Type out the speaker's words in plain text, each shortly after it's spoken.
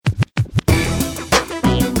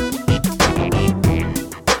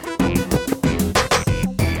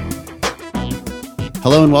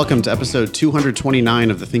Hello and welcome to episode 229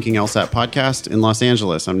 of the Thinking LSAT podcast in Los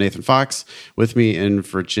Angeles. I'm Nathan Fox. With me in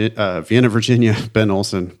Vienna, Virginia, Ben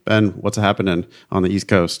Olson. Ben, what's happening on the East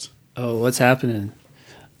Coast? Oh, what's happening?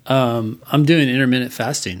 I'm doing intermittent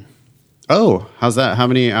fasting. Oh, how's that? How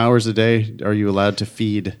many hours a day are you allowed to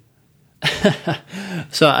feed?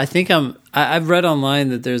 So I think I've read online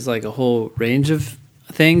that there's like a whole range of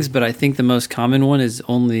things, but I think the most common one is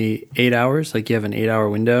only 8 hours. Like you have an 8 hour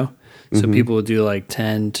window. So people will do like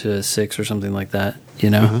 10 to 6 or something like that, you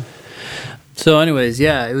know? Uh-huh. So anyways,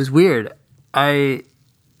 yeah, it was weird. I'm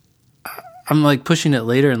like pushing it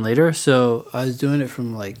later and later. So I was doing it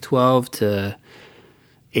from like 12 to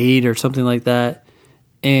 8 or something like that.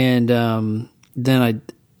 And then I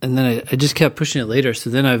just kept pushing it later. So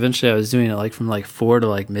then I was doing it like from like 4 to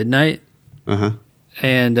like midnight. Uh-huh.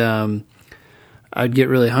 And I'd get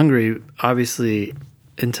really hungry, obviously,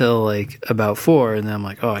 until like about 4, and then I'm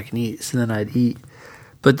like, oh, I can eat. So then I'd eat.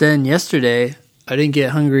 But then yesterday, I didn't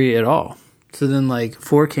get hungry at all. So then like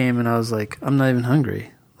 4 came, and I was like, I'm not even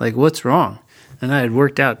hungry. Like, what's wrong? And I had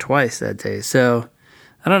worked out twice that day. So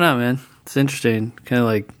I don't know, man. It's interesting. Kind of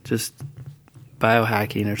like just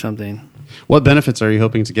biohacking or something. What benefits are you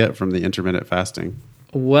hoping to get from the intermittent fasting?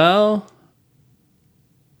 Well,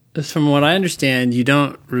 from what I understand, you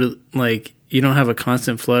don't have a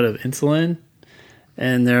constant flood of insulin.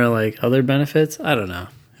 And there are like other benefits. I don't know.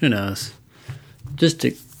 Who knows? Just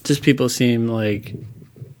people seem like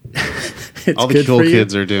it's all the cool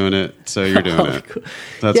kids are doing it, so you're doing it. Cool.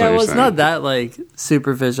 That's yeah, what well, it's not that like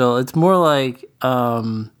superficial. It's more like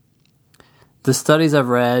the studies I've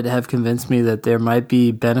read have convinced me that there might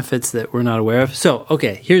be benefits that we're not aware of. So,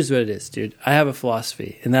 okay, here's what it is, dude. I have a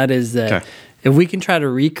philosophy, and that is that if we can try to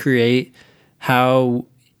recreate how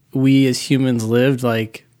we as humans lived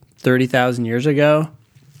like 30,000 years ago.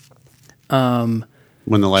 When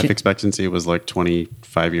the life expectancy was like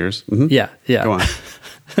 25 years. Mm-hmm. Yeah. Go on.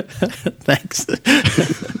 Thanks.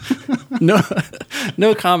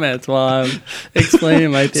 No comments while I'm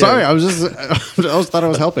explaining my theory. Sorry, I thought I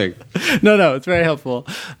was helping. No, it's very helpful.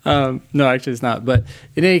 No, actually it's not. But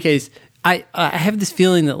in any case, I have this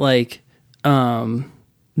feeling that like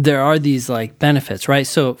there are these like benefits, right?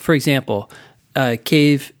 So for example,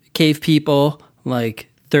 cave people like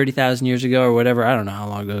 30,000 years ago or whatever, I don't know how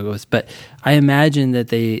long ago it was, but I imagine that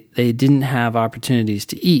they didn't have opportunities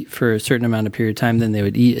to eat for a certain amount of period of time, then they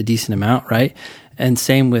would eat a decent amount, right? And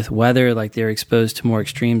same with weather, like they're exposed to more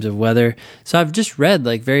extremes of weather. So I've just read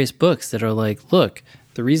like various books that are like, look,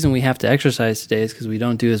 the reason we have to exercise today is because we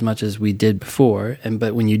don't do as much as we did before.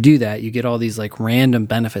 But when you do that, you get all these like random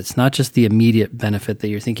benefits, not just the immediate benefit that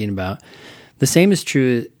you're thinking about. The same is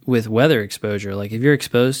true with weather exposure. Like if you're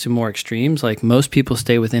exposed to more extremes, like most people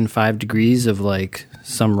stay within 5 degrees of like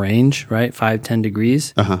some range, right? 5-10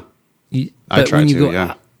 degrees. Uh-huh. I try to, yeah.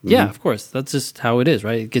 Mm-hmm. Yeah, of course. That's just how it is,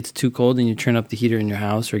 right? It gets too cold and you turn up the heater in your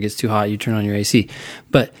house, or it gets too hot, you turn on your AC.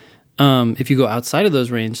 But if you go outside of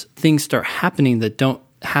those ranges, things start happening that don't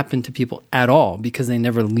happen to people at all because they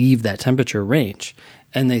never leave that temperature range.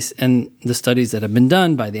 And the studies that have been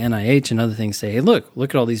done by the NIH and other things say, hey, look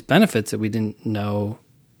at all these benefits that we didn't know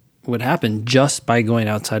would happen just by going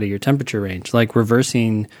outside of your temperature range, like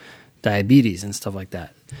reversing diabetes and stuff like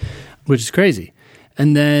that, which is crazy.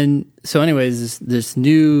 And then, so anyways, this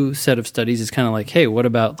new set of studies is kind of like, hey, what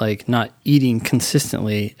about like not eating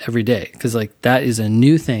consistently every day? Because like that is a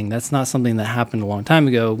new thing. That's not something that happened a long time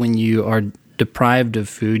ago. When you are deprived of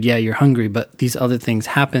food, yeah, you're hungry, but these other things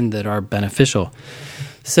happen that are beneficial.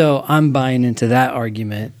 So I'm buying into that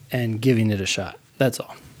argument and giving it a shot. That's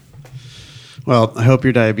all. Well, I hope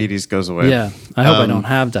your diabetes goes away. Yeah, I hope I don't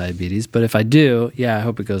have diabetes, but if I do, yeah, I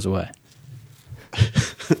hope it goes away.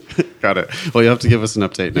 Got it. Well, you have to give us an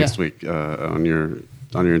update next week on your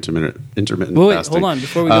intermittent wait, fasting. Hold on,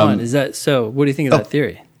 before we go on, is that so? What do you think of that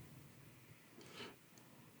theory?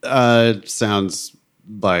 Sounds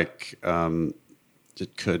like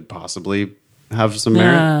it could possibly have some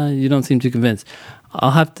merit. Nah, you don't seem too convinced.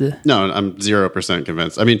 I'll have to. No, I'm 0%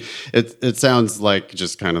 convinced. I mean, it sounds like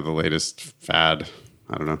just kind of the latest fad.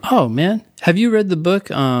 I don't know. Oh man, have you read the book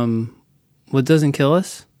 "What Doesn't Kill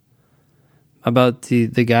Us"? About the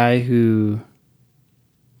guy who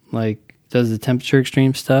like does the temperature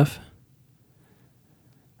extreme stuff.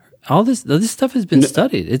 All this stuff has been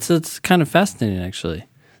studied. It's kind of fascinating actually.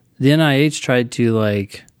 The NIH tried to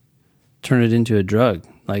like turn it into a drug.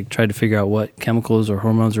 Like try to figure out what chemicals or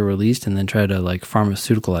hormones are released and then try to like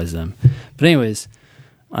pharmaceuticalize them. But anyways,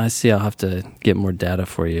 I see I'll have to get more data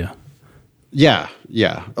for you. Yeah.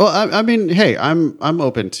 Well, I mean, hey, I'm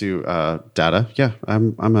open to data. Yeah,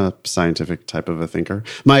 I'm a scientific type of a thinker.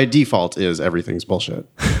 My default is everything's bullshit,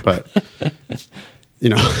 but you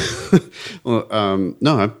know, well,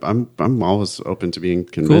 no, I'm always open to being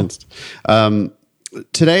convinced. Cool.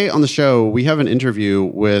 Today on the show, we have an interview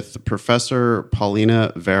with Professor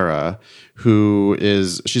Paulina Vera,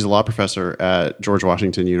 she's a law professor at George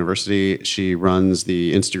Washington University. She runs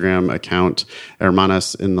the Instagram account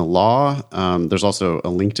Hermanas in the Law. There's also a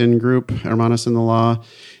LinkedIn group, Hermanas in the Law.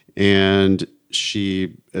 And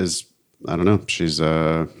she is, I don't know, she's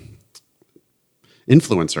a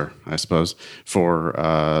influencer, I suppose,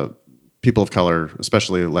 for people of color,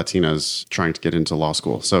 especially Latinas, trying to get into law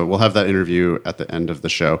school. So we'll have that interview at the end of the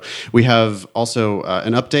show. We have also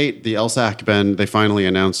an update. The LSAC, Ben, they finally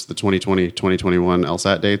announced the 2020-2021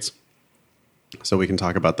 LSAT dates. So we can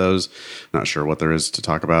talk about those. Not sure what there is to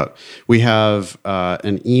talk about. We have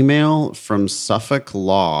an email from Suffolk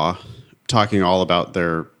Law talking all about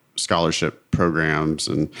their scholarship programs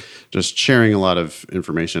and just sharing a lot of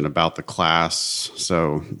information about the class.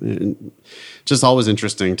 So just always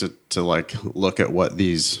interesting to like look at what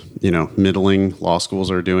these, middling law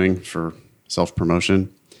schools are doing for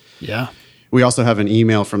self-promotion. Yeah. We also have an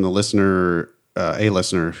email from the listener, a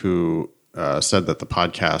listener who said that the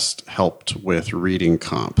podcast helped with reading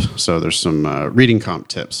comp. So there's some reading comp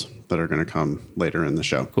tips that are going to come later in the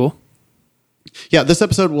show. Cool. Yeah, this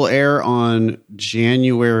episode will air on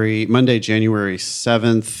Monday, January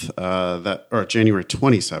 7th, or January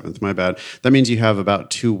 27th, my bad. That means you have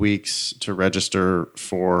about 2 weeks to register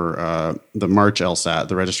for the March LSAT.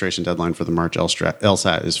 The registration deadline for the March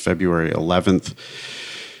LSAT is February 11th.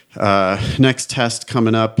 Next test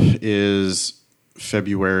coming up is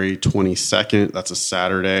February 22nd. That's a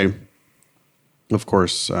Saturday. Of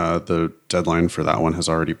course, the deadline for that one has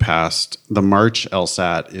already passed. The March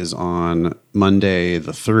LSAT is on Monday,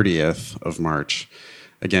 the 30th of March.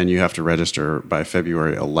 Again, you have to register by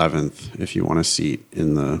February 11th if you want a seat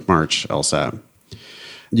in the March LSAT.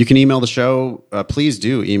 You can email the show. Please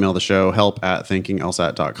do email the show,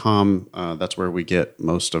 help@thinkinglsat.com. That's where we get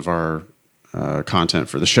most of our content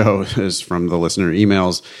for the show is from the listener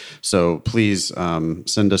emails. So please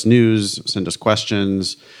send us news, send us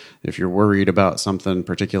questions. If you're worried about something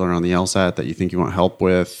particular on the LSAT that you think you want help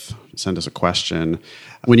with, send us a question.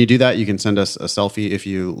 When you do that, you can send us a selfie if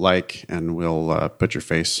you like, and we'll put your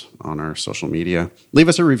face on our social media. Leave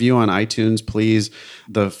us a review on iTunes, please.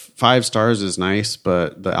 The 5 stars is nice,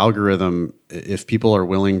 but the algorithm, if people are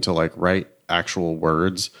willing to like write actual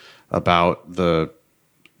words about the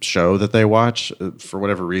show that they watch, for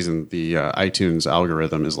whatever reason, the iTunes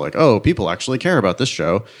algorithm is like, oh, people actually care about this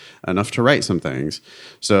show enough to write some things.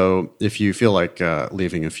 So if you feel like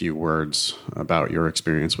leaving a few words about your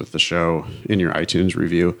experience with the show in your iTunes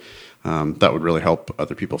review, that would really help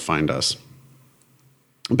other people find us.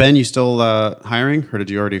 Ben, you still hiring, or did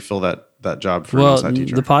you already fill that job for an LSAT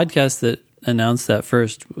teacher? The podcast that announced that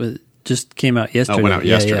first just came out yesterday. Oh, went out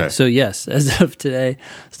yesterday. Yeah. So yes, as of today,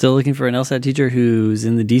 still looking for an LSAT teacher who's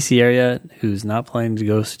in the DC area, who's not planning to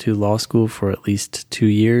go to law school for at least 2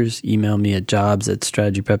 years. Email me at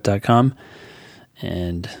jobs@strategyprep.com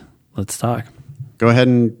and let's talk. Go ahead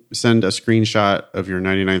and send a screenshot of your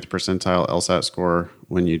 99th percentile LSAT score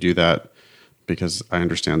when you do that, because I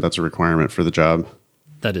understand that's a requirement for the job.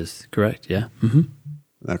 That is correct, yeah. Mm-hmm.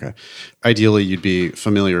 Okay. Ideally, you'd be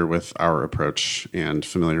familiar with our approach and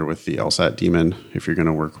familiar with the LSAT daemon if you're going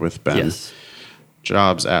to work with Ben. Yes.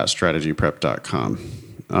 Jobs@strategyprep.com.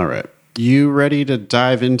 All right. You ready to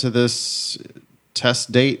dive into this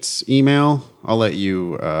test dates email? I'll let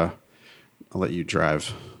you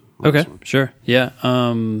drive. Okay, sure. Yeah.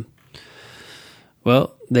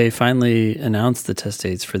 Well, they finally announced the test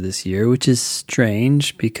dates for this year, which is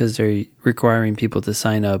strange because they're requiring people to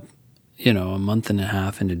sign up a month and a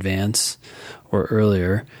half in advance or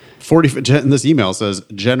earlier. This email says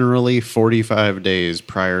generally 45 days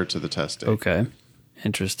prior to the test date. Okay.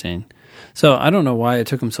 Interesting. So I don't know why it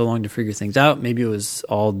took them so long to figure things out. Maybe it was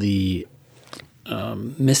all the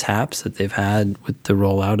mishaps that they've had with the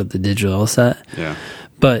rollout of the digital LSAT. Yeah.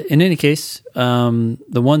 But in any case, the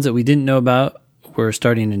ones that we didn't know about were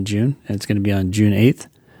starting in June, and it's going to be on June 8th.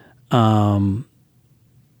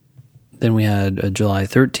 Then we had July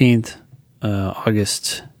 13th,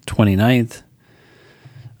 August 29th,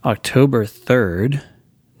 October 3rd,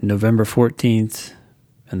 November 14th,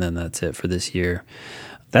 and then that's it for this year.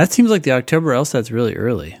 That seems like the October LSAT's really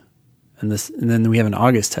early. And then we have an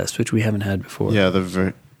August test, which we haven't had before. Yeah,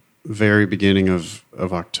 the very beginning of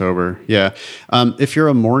October. Yeah. If you're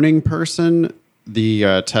a morning person,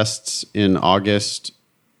 the tests in August,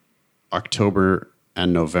 October,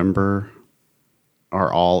 and November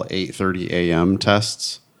are all 8:30 a.m.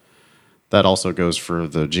 tests. That also goes for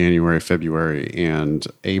the January, February, and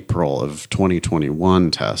April of 2021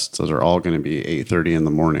 tests. Those are all going to be 8:30 in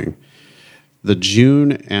the morning. The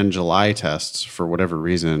June and July tests, for whatever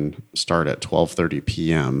reason, start at 12:30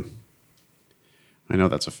 p.m. I know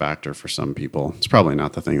that's a factor for some people. It's probably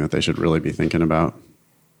not the thing that they should really be thinking about.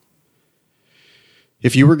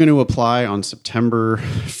 If you were going to apply on September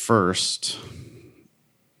 1st,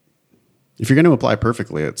 if you're going to apply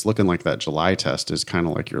perfectly, it's looking like that July test is kind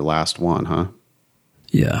of like your last one, huh?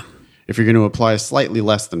 Yeah. If you're going to apply slightly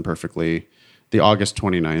less than perfectly, the August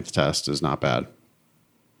 29th test is not bad.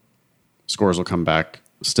 Scores will come back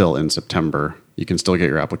still in September. You can still get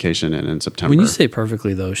your application in September. When you say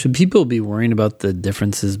perfectly, though, should people be worrying about the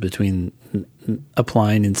differences between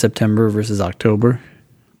applying in September versus October?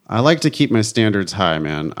 I like to keep my standards high,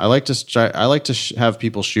 man. I like to have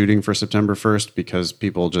people shooting for September 1st because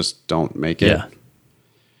people just don't make it. Yeah.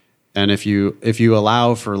 And if you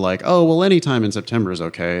allow for like, oh, well, any time in September is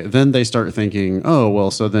okay, then they start thinking, oh,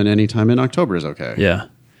 well, so then any time in October is okay. Yeah.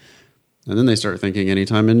 And then they start thinking any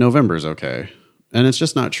time in November is okay. And it's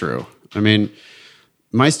just not true. I mean,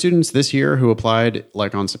 my students this year who applied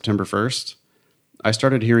like on September 1st, I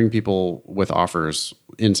started hearing people with offers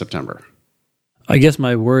in September. I guess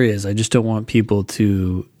my worry is I just don't want people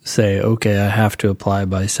to say, okay, I have to apply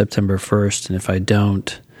by September 1st. And if I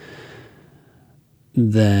don't,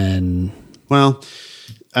 then... Well,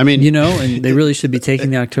 I mean... and they really should be taking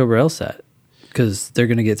the October LSAT because they're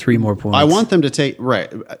going to get 3 more points. I want them to take...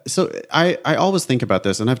 Right. So I always think about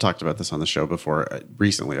this, and I've talked about this on the show before.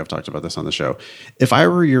 Recently, I've talked about this on the show. If I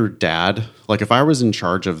were your dad, like if I was in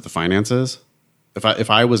charge of the finances... If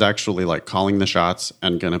I was actually like calling the shots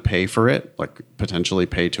and going to pay for it, like potentially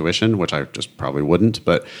pay tuition, which I just probably wouldn't.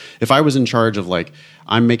 But if I was in charge of like,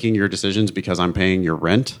 I'm making your decisions because I'm paying your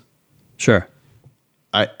rent. Sure.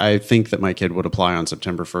 I think that my kid would apply on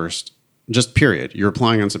September 1st. Just period. You're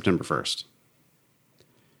applying on September 1st.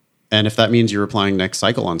 And if that means you're applying next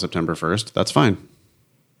cycle on September 1st, that's fine.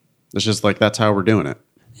 It's just like, that's how we're doing it.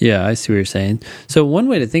 Yeah, I see what you're saying. So one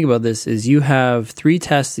way to think about this is you have 3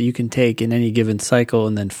 tests that you can take in any given cycle,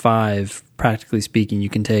 and then 5, practically speaking, you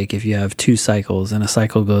can take if you have 2 cycles, and a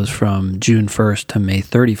cycle goes from June 1st to May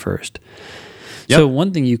 31st. Yep. So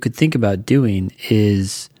one thing you could think about doing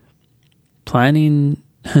is planning,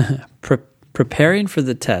 preparing for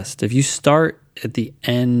the test. If you start at the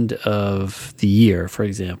end of the year, for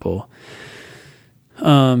example,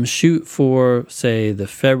 shoot for, say, the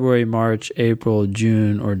February, March, April,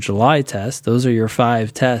 June, or July test. Those are your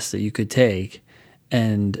 5 tests that you could take.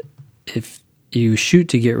 And if you shoot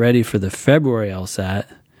to get ready for the February LSAT,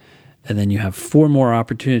 and then you have 4 more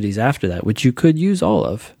opportunities after that, which you could use all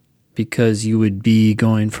of, because you would be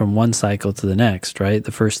going from one cycle to the next, right?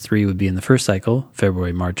 The first 3 would be in the first cycle,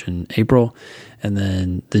 February, March, and April. And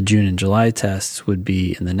then the June and July tests would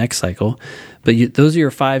be in the next cycle. But those are your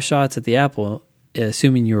 5 shots at the apple.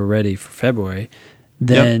 Assuming you were ready for February,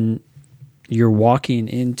 then you're walking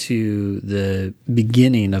into the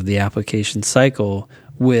beginning of the application cycle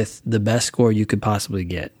with the best score you could possibly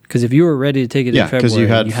get. Because if you were ready to take it in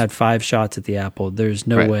February and you had 5 shots at the apple, there's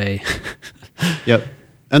no way. Yep.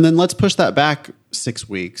 And then let's push that back 6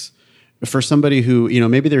 weeks. For somebody who,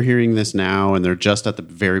 maybe they're hearing this now and they're just at the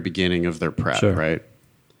very beginning of their prep, sure. Right?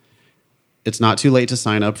 It's not too late to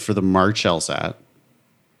sign up for the March LSAT.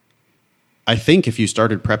 I think if you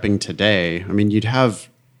started prepping today, you'd have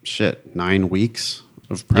 9 weeks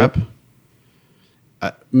of prep.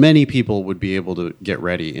 Yep. Many people would be able to get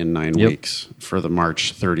ready in 9 weeks for the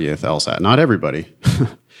March 30th LSAT. Not everybody.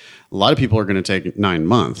 A lot of people are going to take 9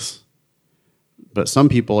 months, but some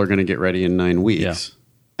people are going to get ready in 9 weeks. Yeah.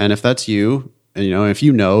 And if that's you, and if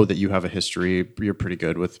you know that you have a history, you're pretty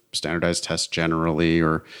good with standardized tests generally,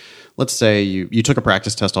 or let's say you took a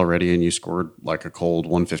practice test already and you scored like a cold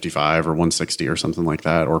 155 or 160 or something like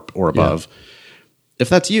that or above. Yeah. If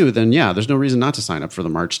that's you, then there's no reason not to sign up for the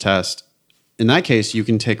March test. In that case, you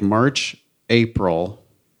can take March, April.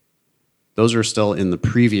 Those are still in the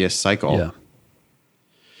previous cycle. Yeah.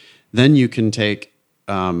 Then you can take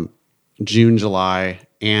June, July,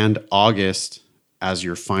 and August as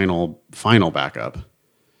your final backup.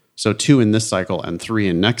 So 2 in this cycle and 3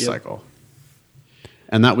 in next cycle.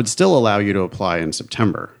 And that would still allow you to apply in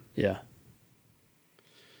September. Yeah.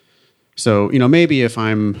 So, maybe if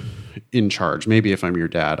I'm in charge, maybe if I'm your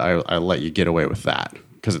dad, I let you get away with that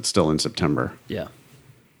because it's still in September. Yeah.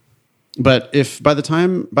 But if by the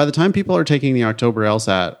time people are taking the October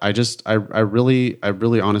LSAT, I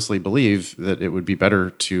really honestly believe that it would be better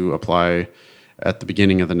to apply at the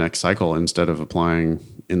beginning of the next cycle instead of applying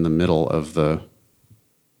in the middle of the,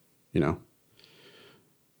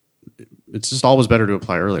 it's just always better to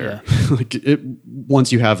apply earlier. Yeah.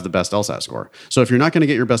 Once you have the best LSAT score. So if you're not going to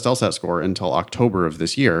get your best LSAT score until October of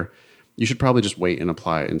this year, you should probably just wait and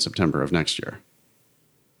apply in September of next year.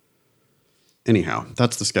 Anyhow,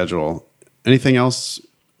 that's the schedule. Anything else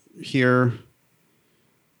here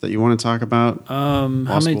that you want to talk about? How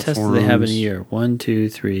many tests do they have in a year? 1, 2,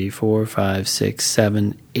 3, 4, 5, 6,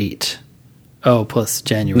 7, 8. Oh, plus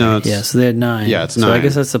January. No, so they had 9. Yeah, it's 9. So I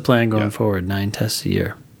guess that's the plan going forward, 9 tests a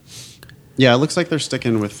year. Yeah, it looks like they're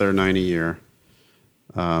sticking with their 9 a year.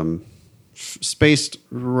 Spaced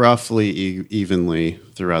roughly evenly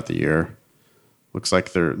throughout the year. Looks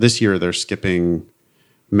like this year they're skipping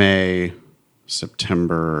May,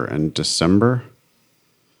 September, and December.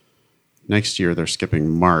 Next year they're skipping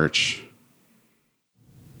March.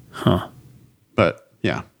 Huh. But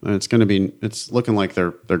yeah, it's looking like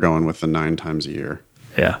they're going with the 9 times a year.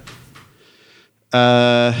 Yeah.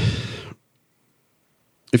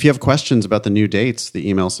 If you have questions about the new dates, the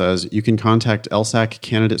email says you can contact LSAC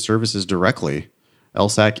Candidate Services directly,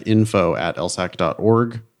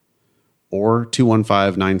 lsacinfo@lsac.org, or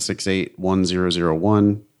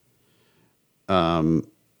 215-968-1001.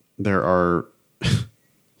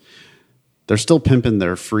 They're still pimping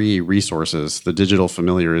their free resources, the digital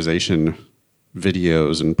familiarization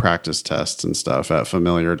videos and practice tests and stuff at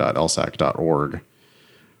familiar.lsac.org.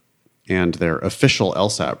 And their official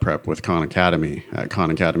LSAT prep with Khan Academy at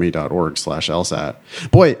khanacademy.org/LSAT.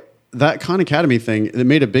 Boy, that Khan Academy thing, it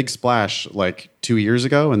made a big splash like 2 years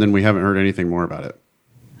ago, and then we haven't heard anything more about it.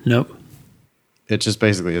 Nope. It just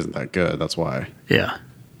basically isn't that good. That's why. Yeah.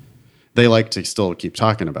 They like to still keep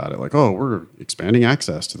talking about it. Like, oh, we're expanding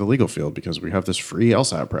access to the legal field because we have this free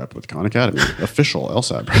LSAT prep with Khan Academy, official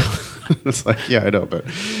LSAT prep. It's like, yeah, I know, but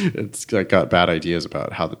it's got bad ideas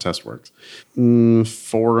about how the test works.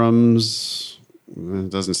 Forums, it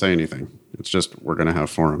doesn't say anything. It's just, we're going to have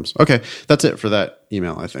forums. Okay, that's it for that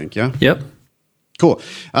email, I think, yeah? Yep. Cool.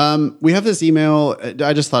 We have this email.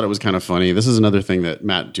 I just thought it was kind of funny. This is another thing that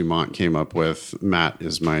Matt Dumont came up with. Matt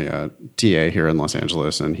is my TA here in Los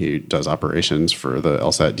Angeles, and he does operations for the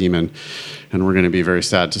LSAT Demon. And we're going to be very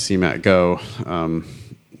sad to see Matt go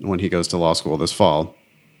when he goes to law school this fall.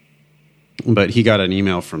 But he got an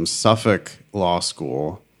email from Suffolk Law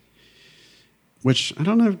School, which I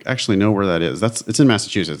don't actually know where that is. It's in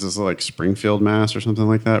Massachusetts. It's like Springfield, Mass, or something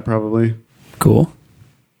like that, probably. Cool.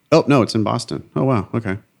 Oh, no, it's in Boston. Oh, wow.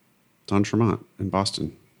 Okay. It's on Tremont in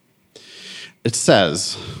Boston. It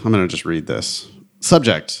says, I'm going to just read this.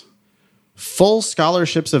 Subject, full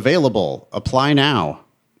scholarships available. Apply now.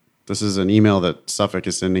 This is an email that Suffolk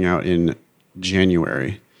is sending out in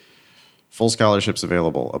January. Full scholarships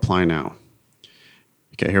available. Apply now.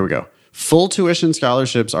 Okay, here we go. Full tuition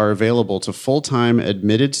scholarships are available to full-time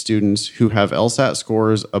admitted students who have LSAT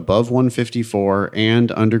scores above 154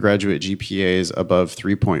 and undergraduate GPAs above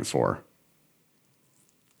 3.4.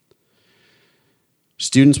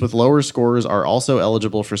 Students with lower scores are also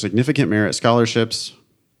eligible for significant merit scholarships.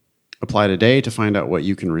 Apply today to find out what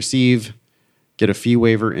you can receive. Get a fee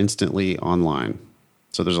waiver instantly online.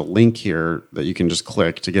 So there's a link here that you can just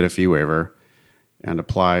click to get a fee waiver and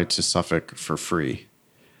apply to Suffolk for free.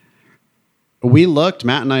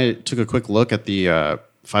 Matt and I took a quick look at the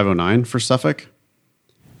 509 for Suffolk.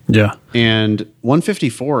 Yeah. And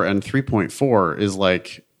 154 and 3.4 is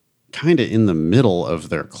like kind of in the middle of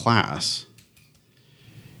their class.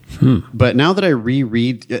 But now that I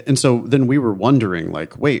reread, and so then we were wondering,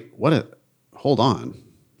 like, wait, hold on.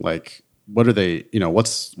 Like, what are they,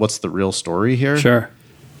 what's the real story here? Sure.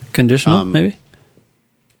 Conditional, maybe?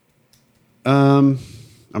 I'm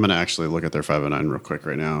going to actually look at their 509 real quick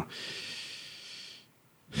right now.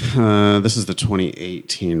 This is the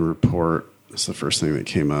 2018 report. That's the first thing that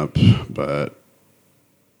came up. But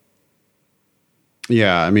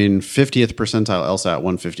yeah, I mean, 50th percentile LSAT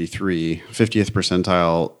 153, 50th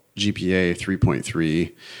percentile GPA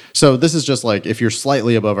 3.3. So this is just like, if you're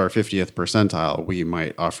slightly above our 50th percentile, we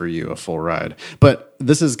might offer you a full ride. But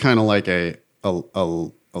this is kind of like a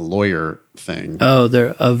lawyer thing. Oh,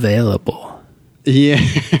 they're available. Yeah.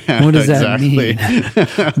 What does that mean?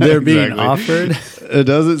 They're being offered? It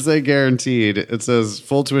doesn't say guaranteed. It says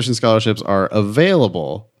full tuition scholarships are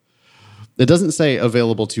available. It doesn't say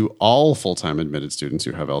available to all full-time admitted students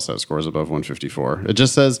who have LSAT scores above 154. It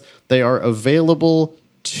just says they are available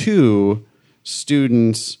to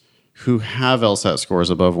students who have LSAT scores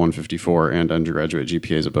above 154 and undergraduate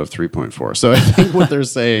GPAs above 3.4. So I think what they're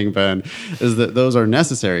saying, Ben, is that those are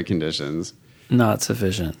necessary conditions. Not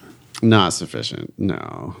sufficient. Not sufficient.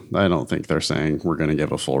 No, I don't think they're saying we're going to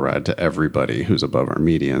give a full ride to everybody who's above our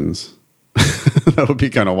medians. That would be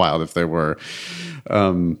kind of wild if they were.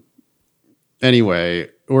 Anyway,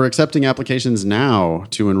 We're accepting applications now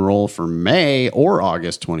to enroll for May or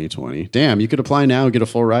August 2020. Damn, you could apply now, get a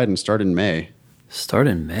full ride, and start in May. Start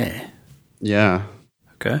in May. Yeah.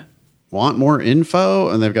 Okay. Want more info?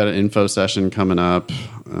 And they've got an info session coming up.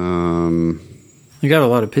 You got a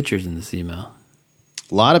lot of pictures in this email.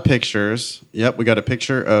 A lot of pictures. Yep, we got a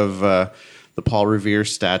picture of the Paul Revere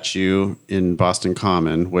statue in Boston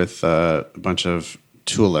Common with a bunch of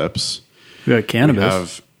tulips. We got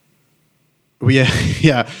cannabis.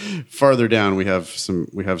 Yeah. Farther down, we have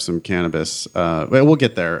some cannabis. We'll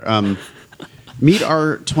get there. Meet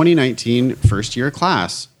our 2019 first year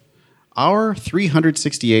class. Our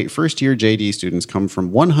 368 first year JD students come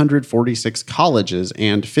from 146 colleges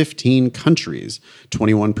and 15 countries.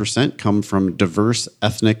 21% come from diverse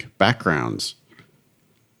ethnic backgrounds.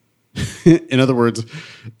 In other words,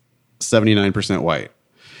 79% white.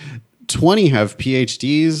 20 have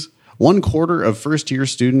PhDs. 1/4 of first year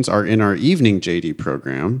students are in our evening JD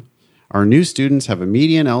program. Our new students have a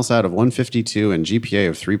median LSAT of 152 and GPA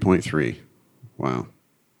of 3.3. Wow.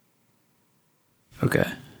 Okay.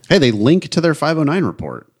 Hey, they link to their 509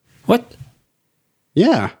 report. What?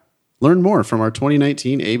 Yeah. Learn more from our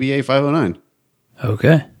 2019 ABA 509.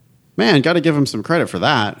 Okay. Man, got to give them some credit for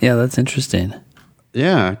that. Yeah, that's interesting.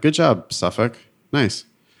 Yeah, good job, Suffolk. Nice.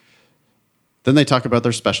 Then they talk about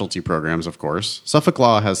their specialty programs, of course. Suffolk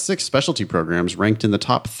Law has 6 specialty programs ranked in the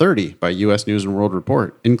top 30 by U.S. News & World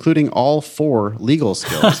Report, including all 4 legal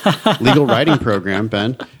skills. Legal writing program,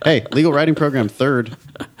 Ben. Hey, legal writing program 3rd.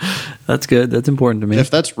 That's good. That's important to me.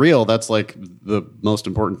 If that's real, that's like the most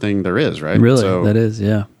important thing there is, right? Really, that is,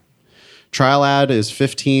 yeah. Trial ad is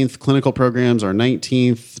 15th. Clinical programs are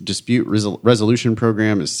 19th. Dispute resolution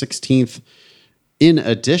program is 16th. In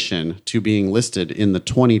addition to being listed in the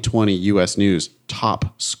 2020 U.S. News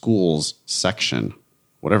Top Schools section,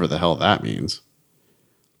 whatever the hell that means.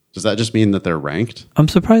 Does that just mean that they're ranked? I'm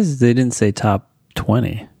surprised they didn't say top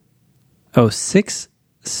 20. Oh, 6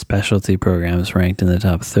 specialty programs ranked in the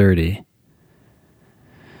top 30.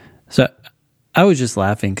 So I was just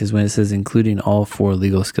laughing because when it says including all 4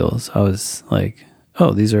 legal skills, I was like,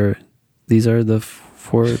 oh, these are the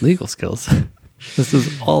 4 legal skills. This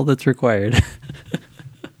is all that's required.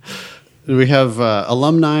 We have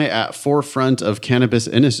alumni at forefront of cannabis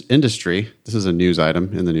industry. This is a news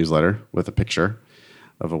item in the newsletter with a picture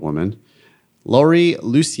of a woman. Laurie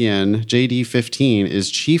Lucien, JD15, is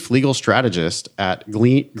Chief Legal Strategist at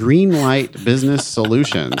Greenlight Business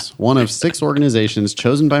Solutions, one of 6 organizations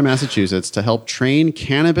chosen by Massachusetts to help train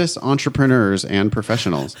cannabis entrepreneurs and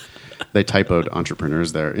professionals. They typoed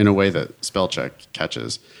entrepreneurs there in a way that spell check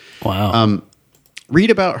catches. Wow. Read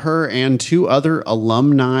about her and 2 other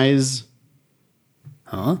alumni's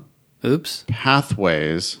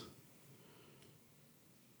pathways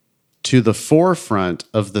to the forefront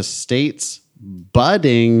of the state's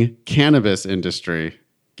budding cannabis industry.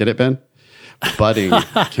 Get it, Ben? Budding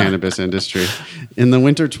cannabis industry. In the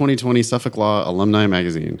winter 2020 Suffolk Law Alumni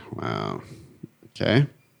Magazine. Wow. Okay.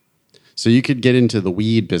 So you could get into the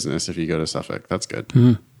weed business if you go to Suffolk. That's good.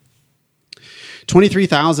 Mm-hmm.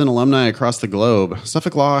 23,000 alumni across the globe.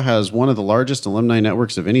 Suffolk Law has one of the largest alumni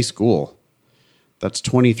networks of any school. That's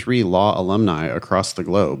 23 law alumni across the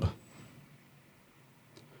globe.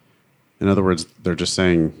 In other words, they're just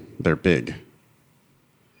saying they're big.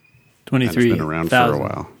 23,000. Been around for a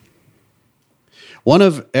while. One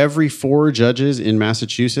of every 4 judges in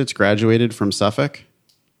Massachusetts graduated from Suffolk.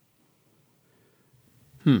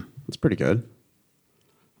 That's pretty good.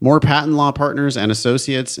 More patent law partners and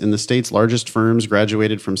associates in the state's largest firms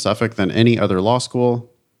graduated from Suffolk than any other law school.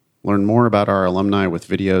 Learn more about our alumni with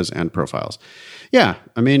videos and profiles. Yeah,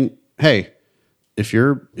 I mean, hey, if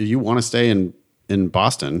you want to stay in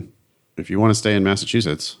Boston, if you want to stay in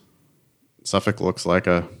Massachusetts, Suffolk looks like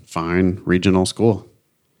a fine regional school.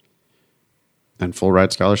 And full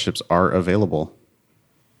ride scholarships are available.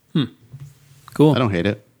 Cool. I don't hate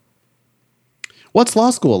it. What's law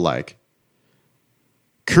school like?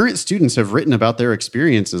 Current students have written about their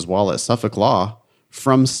experiences while at Suffolk Law,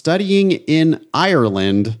 from studying in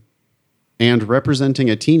Ireland and representing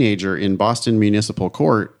a teenager in Boston Municipal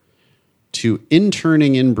Court to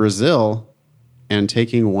interning in Brazil and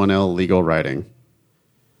taking 1L legal writing.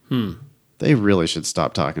 They really should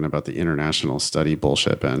stop talking about the international study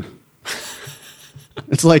bullshit, Ben.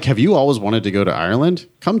 It's like, have you always wanted to go to Ireland?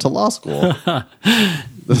 Come to law school.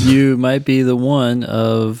 You might be the one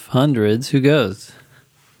of hundreds who goes.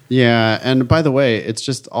 Yeah, and by the way, it's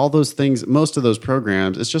just all those things, most of those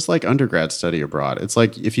programs, it's just like undergrad study abroad. It's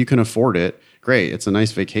like, if you can afford it, great, it's a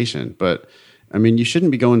nice vacation. But, I mean, you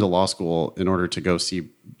shouldn't be going to law school in order to go see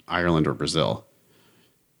Ireland or Brazil.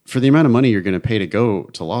 for the amount of money you're going to pay to go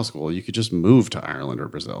to law school, you could just move to Ireland or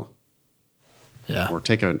Brazil. Yeah. Or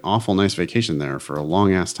take an awful nice vacation there for a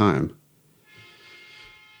long ass time.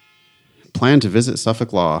 Plan to visit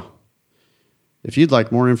Suffolk Law. If you'd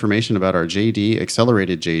like more information about our JD,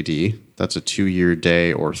 accelerated JD, that's a 2-year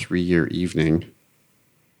day or 3-year evening.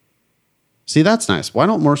 See, that's nice. Why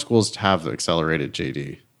don't more schools have the accelerated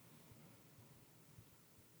JD?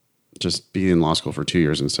 Just be in law school for 2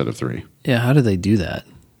 years instead of 3. Yeah, how do they do that?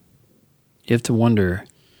 You have to wonder.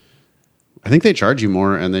 I think they charge you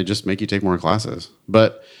more and they just make you take more classes.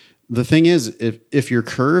 But the thing is, if you're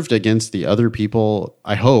curved against the other people,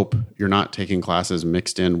 I hope you're not taking classes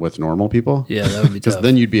mixed in with normal people. Yeah, that would be tough. Because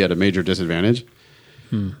then you'd be at a major disadvantage.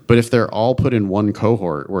 But if they're all put in one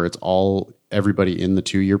cohort where it's all everybody in the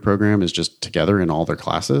 2-year program is just together in all their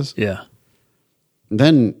classes, Yeah.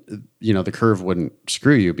 then the curve wouldn't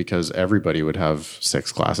screw you because everybody would have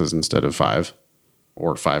 6 classes instead of 5,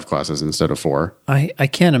 or 5 classes instead of 4. I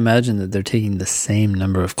can't imagine that they're taking the same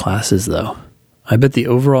number of classes, though. I bet the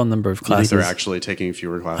overall number of I classes. think they're actually taking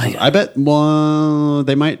fewer classes. I bet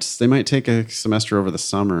they might take a semester over the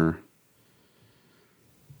summer.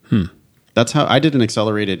 That's how I did an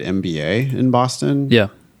accelerated MBA in Boston. Yeah.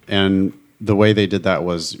 And the way they did that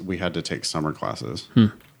was we had to take summer classes.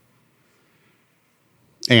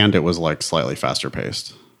 And it was like slightly faster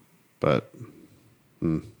paced. But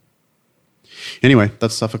anyway,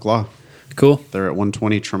 that's Suffolk Law. Cool. They're at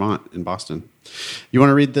 120 Tremont in Boston. You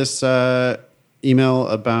want to read this email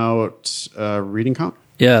about reading comp?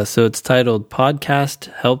 Yeah, so it's titled Podcast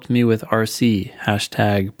Helped Me with RC,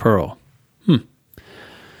 #Pearl.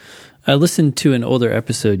 I listened to an older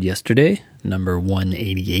episode yesterday, number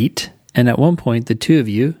 188, and at one point the two of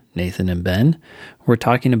you, Nathan and Ben, were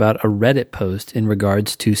talking about a Reddit post in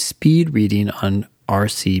regards to speed reading on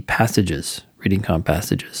RC passages, reading comp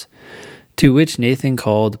passages, to which Nathan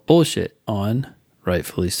called bullshit on,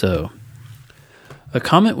 rightfully so. A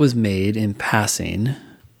comment was made in passing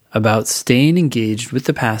about staying engaged with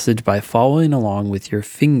the passage by following along with your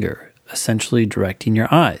finger, essentially directing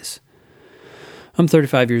your eyes. I'm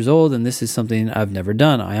 35 years old, and this is something I've never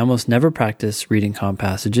done. I almost never practice reading comp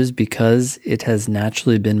passages because it has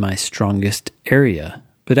naturally been my strongest area.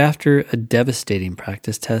 But after a devastating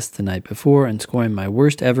practice test the night before and scoring my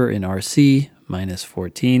worst ever in RC,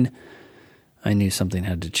 -14, I knew something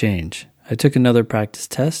had to change. I took another practice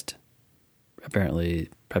test, apparently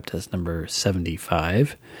prep test number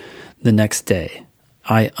 75, the next day.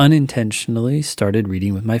 I unintentionally started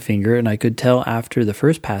reading with my finger, and I could tell after the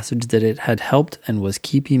first passage that it had helped and was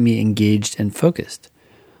keeping me engaged and focused.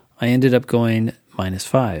 I ended up going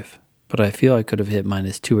 -5, but I feel I could have hit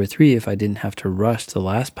 -2 or 3 if I didn't have to rush the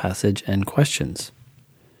last passage and questions.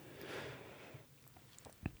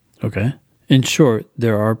 Okay. In short,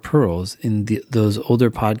 there are pearls in those older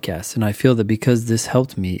podcasts, and I feel that because this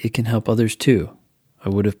helped me, it can help others too. I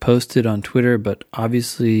would have posted on Twitter, but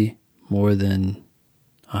obviously more than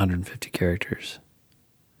 150 characters.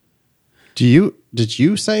 Did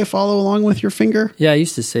you say follow along with your finger? Yeah, I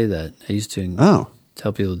used to say that. I used to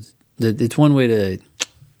tell people that it's one way to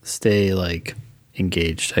stay like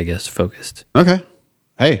engaged, I guess, focused. Okay.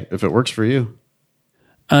 Hey, if it works for you.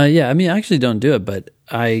 Yeah, I mean, I actually don't do it, but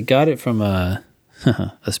I got it from a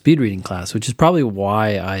speed reading class, which is probably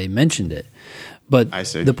why I mentioned it. But I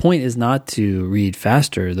see. The point is not to read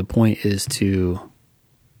faster. The point is to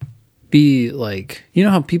be like, you know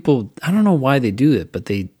how people, I don't know why they do it, but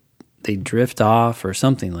they drift off or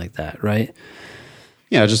something like that, right?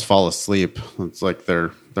 Yeah, just fall asleep. It's like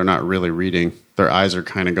they're not really reading. Their eyes are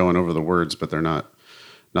kind of going over the words, but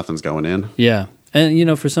nothing's going in. Yeah.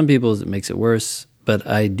 And for some people it makes it worse, but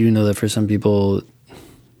I do know that for some people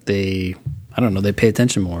they pay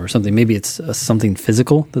attention more or something. Maybe it's something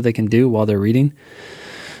physical that they can do while they're reading.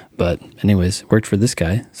 But anyways, it worked for this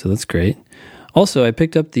guy, so that's great. Also, I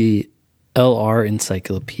picked up the LR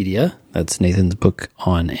Encyclopedia. That's Nathan's book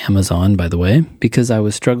on Amazon, by the way, because I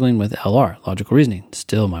was struggling with LR, logical reasoning,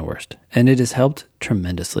 still my worst. And it has helped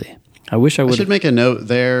tremendously. I wish I would. I should make a note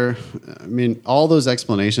there. I mean, all those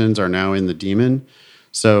explanations are now in the Demon,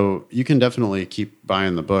 so you can definitely keep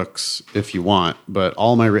buying the books if you want, but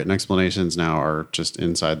all my written explanations now are just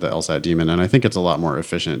inside the LSAT Demon, and I think it's a lot more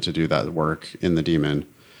efficient to do that work in the Demon.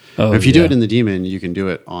 Oh, if you do it in the Demon, you can do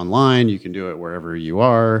it online, you can do it wherever you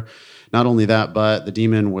are. Not only that, but the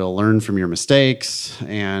Demon will learn from your mistakes,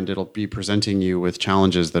 and it'll be presenting you with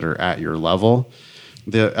challenges that are at your level.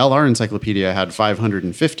 The LR Encyclopedia had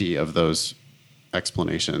 550 of those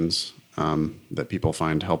explanations that people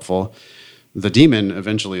find helpful. The demon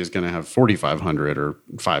eventually is going to have 4,500 or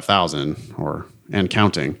 5,000 and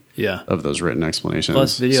counting of those written explanations.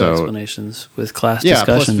 Plus video explanations with class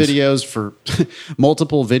discussions. Plus videos for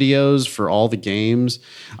multiple videos for all the games.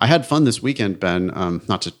 I had fun this weekend, Ben,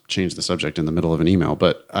 not to change the subject in the middle of an email,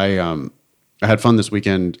 but I had fun this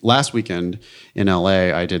weekend. Last weekend in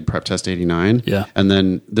LA, I did Prep Test 89. Yeah. And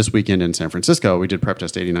then this weekend in San Francisco, we did Prep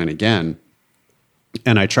Test 89 again.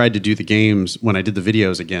 And I tried to do the games when I did the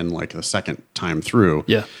videos again, like the second time through.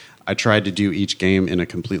 Yeah. I tried to do each game in a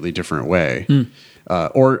completely different way.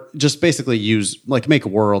 Or just basically make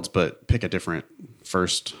worlds, but pick a different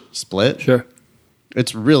first split. Sure.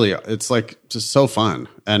 It's like just so fun.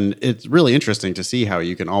 And it's really interesting to see how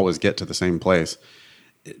you can always get to the same place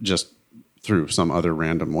just through some other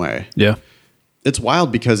random way. Yeah. It's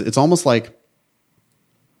wild because it's almost like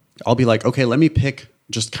I'll be like, okay, let me pick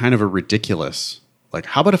just kind of a ridiculous, like,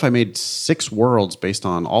 how about if I made 6 worlds based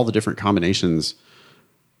on all the different combinations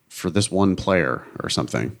for this one player or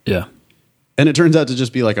something? Yeah. And it turns out to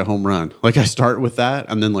just be like a home run. Like I start with that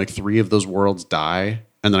and then like 3 of those worlds die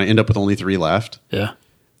and then I end up with only 3 left. Yeah.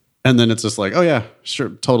 And then it's just like, oh yeah, sure,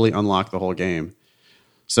 totally unlock the whole game.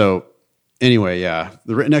 So anyway, yeah,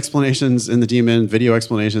 the written explanations in the Demon, video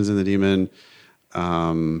explanations in the Demon.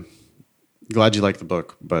 Glad you like the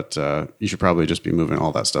book, but you should probably just be moving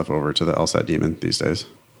all that stuff over to the LSAT Demon these days.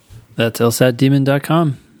 That's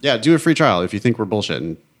lsatdemon.com. Yeah, do a free trial if you think we're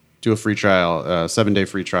bullshitting. Do a free trial, 7-day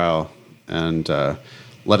free trial, and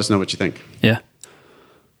let us know what you think. Yeah.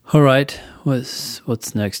 All right.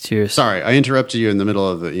 What's next here? Sorry, I interrupted you in the middle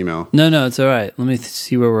of the email. No, it's all right. Let me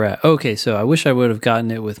see where we're at. Okay, so I wish I would have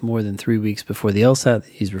gotten it with more than 3 weeks before the LSAT.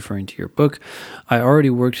 He's referring to your book. I already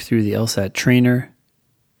worked through the LSAT trainer,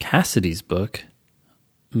 Cassidy's book.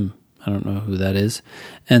 I don't know who that is.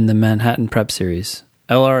 And the Manhattan Prep series.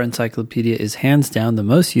 LR Encyclopedia is hands down the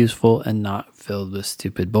most useful and not filled with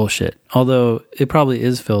stupid bullshit. Although it probably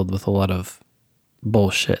is filled with a lot of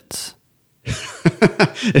bullshits.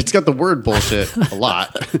 It's got the word bullshit a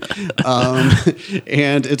lot.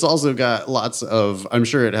 And it's also got lots of, I'm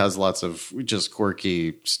sure it has lots of just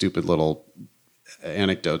quirky, stupid little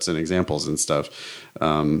anecdotes and examples and stuff.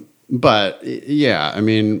 But yeah, I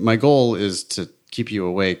mean, my goal is to keep you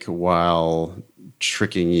awake while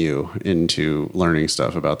tricking you into learning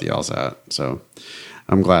stuff about the LSAT. So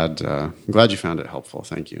I'm glad you found it helpful.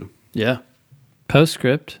 Thank you. Yeah.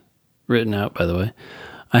 Postscript, written out, by the way.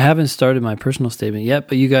 I haven't started my personal statement yet,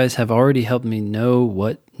 but you guys have already helped me know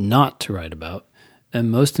what not to write about. And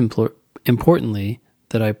most importantly,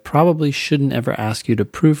 that I probably shouldn't ever ask you to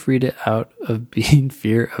proofread it out of being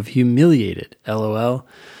fear of humiliated. LOL.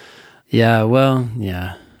 Yeah, well,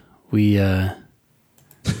 yeah.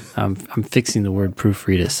 I'm fixing the word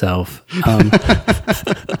proofread itself.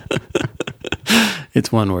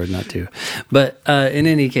 It's one word, not 2. But in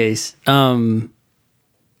any case, yeah,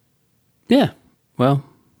 well,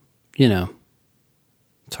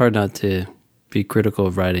 it's hard not to be critical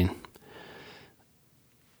of writing.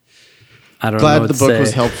 I don't know what the to book say.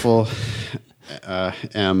 was helpful.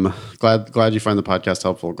 Glad you find the podcast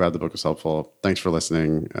helpful. Glad the book was helpful. Thanks for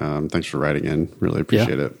listening. Thanks for writing in. Really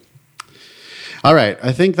appreciate it. All right,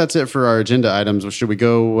 I think that's it for our agenda items. Should we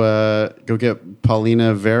go get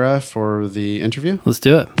Paulina Vera for the interview? Let's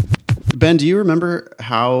do it. Ben, do you remember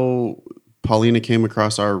how Paulina came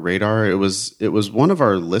across our radar? It was one of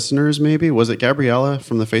our listeners, maybe. Was it Gabriella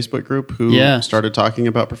from the Facebook group who started talking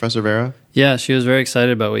about Professor Vera? Yeah, she was very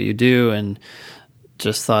excited about what you do and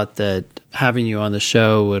just thought that having you on the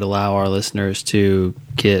show would allow our listeners to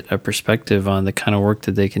get a perspective on the kind of work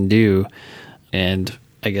that they can do, and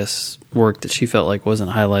I guess work that she felt like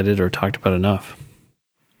wasn't highlighted or talked about enough.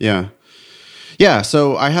 Yeah.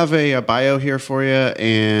 So I have a bio here for you,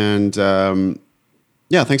 and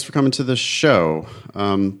thanks for coming to the show.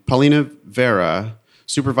 Paulina Vera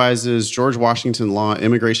supervises George Washington Law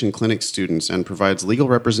Immigration Clinic students and provides legal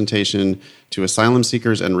representation to asylum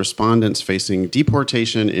seekers and respondents facing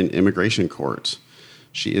deportation in immigration court.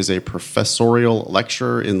 She is a professorial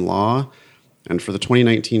lecturer in law, and for the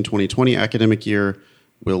 2019-2020 academic year,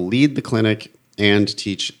 will lead the clinic and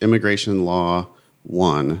teach Immigration Law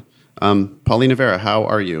 1. Paulina Vera, how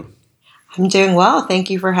are you? I'm doing well.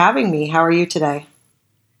 Thank you for having me. How are you today?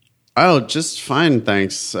 Oh, just fine,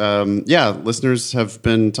 thanks. Listeners have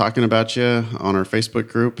been talking about you on our Facebook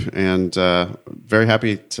group, and very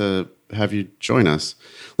happy to have you join us.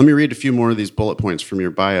 Let me read a few more of these bullet points from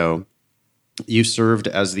your bio. You served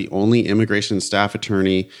as the only immigration staff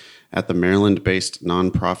attorney at the Maryland-based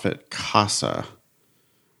nonprofit CASA.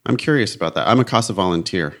 I'm curious about that. I'm a CASA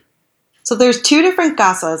volunteer. So there's two different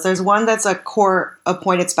CASAs. There's one that's a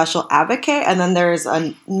court-appointed special advocate, and then there's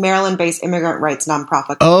a Maryland-based immigrant rights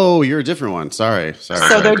nonprofit. Oh, you're a different one. Sorry.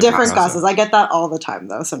 So they're different CASAs. I get that all the time,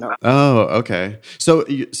 though. So no. Oh, okay. So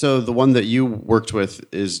the one that you worked with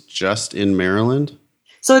is just in Maryland?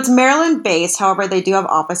 So it's Maryland-based. However, they do have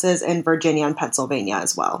offices in Virginia and Pennsylvania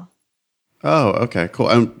as well. Oh, okay, cool.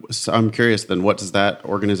 I'm curious then, what does that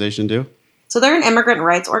organization do? So they're an immigrant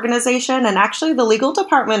rights organization, and actually the legal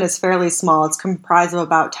department is fairly small. It's comprised of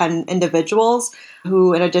about 10 individuals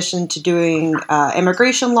who, in addition to doing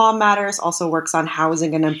immigration law matters, also works on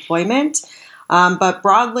housing and employment. But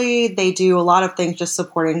broadly, they do a lot of things just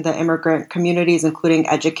supporting the immigrant communities, including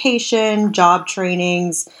education, job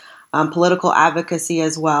trainings, political advocacy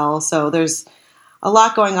as well. So there's a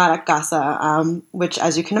lot going on at CASA, which,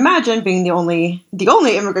 as you can imagine, being the only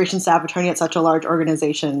immigration staff attorney at such a large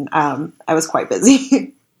organization, I was quite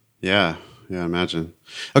busy. Yeah, imagine.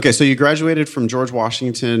 Okay, so you graduated from George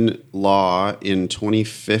Washington Law in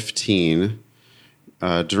 2015.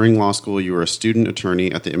 During law school, you were a student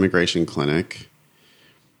attorney at the Immigration Clinic.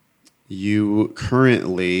 You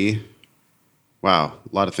currently, wow,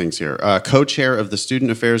 a lot of things here. Co-chair of the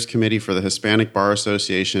Student Affairs Committee for the Hispanic Bar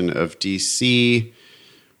Association of D.C.,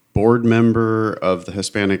 board member of the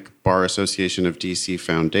Hispanic Bar Association of D.C.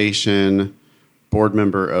 Foundation, board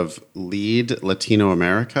member of LEAD Latino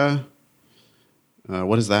America.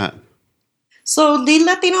 What is that? So LEAD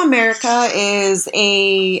Latino America is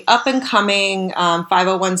a up-and-coming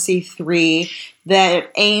 501c3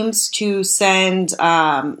 that aims to send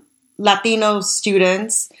Latino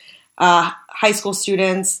students, high school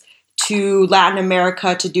students, to Latin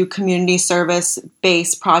America to do community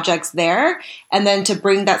service-based projects there, and then to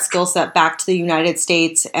bring that skill set back to the United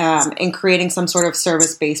States in creating some sort of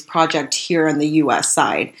service-based project here on the U.S.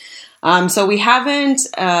 side. So we haven't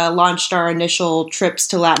launched our initial trips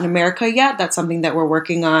to Latin America yet. That's something that we're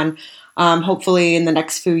working on, hopefully in the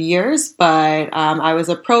next few years. But I was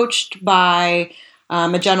approached by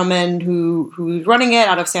a gentleman who's running it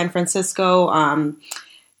out of San Francisco,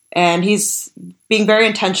 and he's being very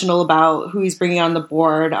intentional about who he's bringing on the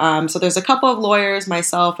board. So there's a couple of lawyers,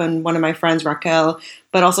 myself and one of my friends, Raquel,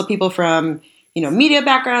 but also people from media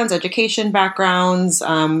backgrounds, education backgrounds,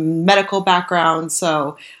 medical backgrounds.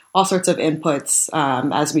 So all sorts of inputs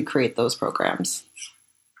as we create those programs.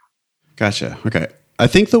 Gotcha. Okay. I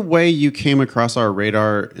think the way you came across our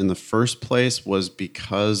radar in the first place was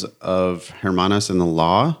because of Hermanas in the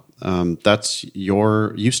Law.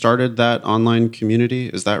 You started that online community,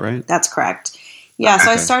 is that right? That's correct. Yeah,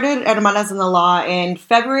 so I started Hermanas in the Law in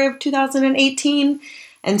February of 2018.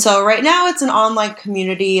 And so right now it's an online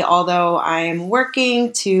community, although I am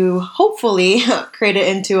working to hopefully create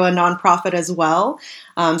it into a nonprofit as well.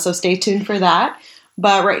 So stay tuned for that.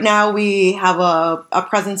 But right now we have a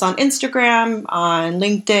presence on Instagram, on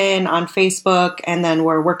LinkedIn, on Facebook, and then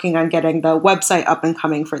we're working on getting the website up and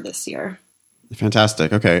coming for this year.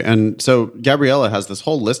 Fantastic. Okay. And so Gabriella has this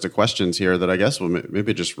whole list of questions here that I guess we'll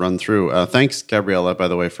maybe just run through. Thanks, Gabriella, by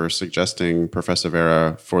the way, for suggesting Professor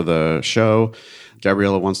Vera for the show.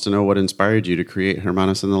 Gabriella wants to know what inspired you to create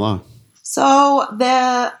Hermanas in the Law. So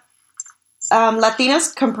the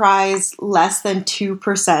Latinas comprise less than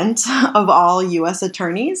 2% of all U.S.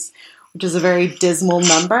 attorneys, which is a very dismal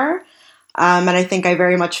number. And I think I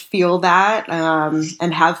very much feel that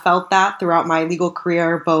and have felt that throughout my legal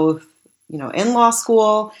career, both in law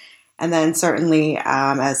school, and then certainly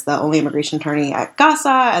as the only immigration attorney at CASA,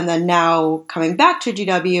 and then now coming back to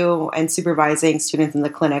GW and supervising students in the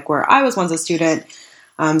clinic where I was once a student.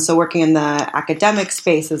 So working in the academic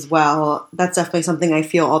space as well, that's definitely something I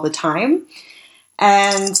feel all the time.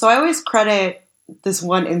 And so I always credit this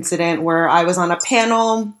one incident where I was on a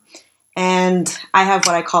panel and I have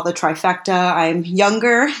what I call the trifecta. I'm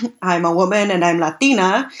younger, I'm a woman, and I'm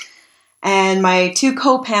Latina. And my two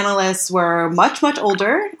co-panelists were much, much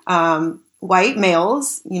older, white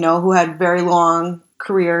males, who had very long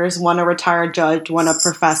careers, one a retired judge, one a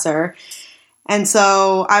professor. And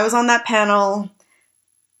so I was on that panel.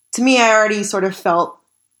 To me, I already sort of felt,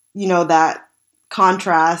 that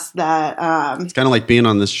contrast that... it's kind of like being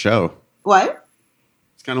on this show. What?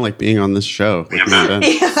 It's kind of like being on this show. With me and Ben.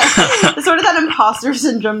 It's sort of that imposter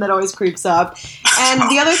syndrome that always creeps up. And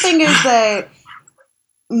the other thing is that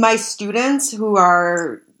my students, who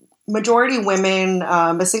are majority women,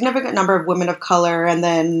 a significant number of women of color, and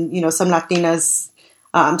then, some Latinas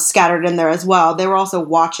scattered in there as well, they were also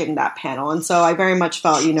watching that panel. And so I very much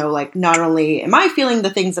felt, like not only am I feeling the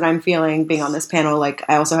things that I'm feeling being on this panel, like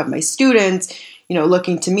I also have my students,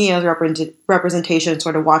 looking to me as representation,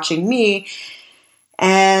 sort of watching me.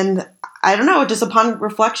 And I don't know, just upon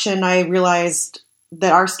reflection, I realized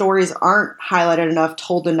that our stories aren't highlighted enough,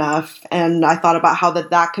 told enough. And I thought about how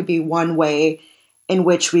that could be one way in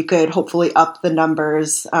which we could hopefully up the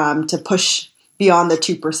numbers to push beyond the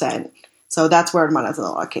 2%. So that's where Hermanas in the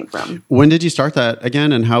Law came from. When did you start that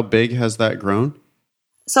again, and how big has that grown?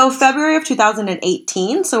 So February of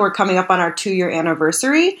 2018. So we're coming up on our 2-year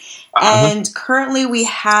anniversary. And currently we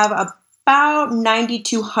have about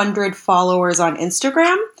 9,200 followers on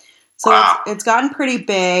Instagram. So it's gotten pretty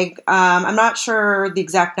big. I'm not sure the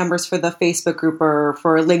exact numbers for the Facebook group or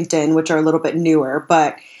for LinkedIn, which are a little bit newer.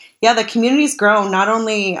 But yeah, the community's grown not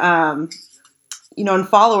only, in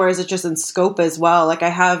followers, it's just in scope as well. Like I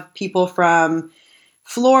have people from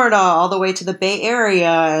Florida all the way to the Bay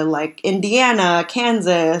Area, like Indiana,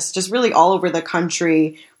 Kansas, just really all over the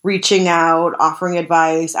country, reaching out, offering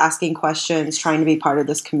advice, asking questions, trying to be part of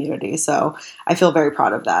this community. So I feel very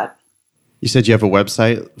proud of that. You said you have a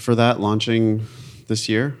website for that launching this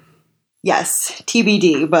year? Yes,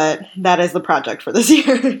 TBD, but that is the project for this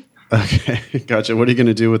year. Okay, gotcha. What are you going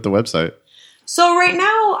to do with the website? So right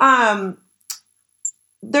now,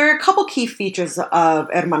 there are a couple key features of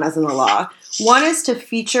Hermanas in the Law. One is to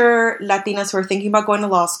feature Latinas who are thinking about going to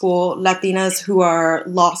law school, Latinas who are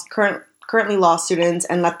currently law students,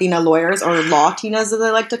 and Latina lawyers, or Latinas as I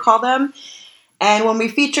like to call them. And when we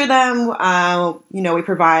feature them, we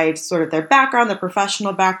provide sort of their background, their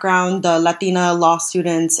professional background. The Latina law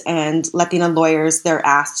students and Latina lawyers, they're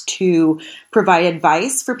asked to provide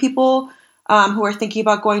advice for people who are thinking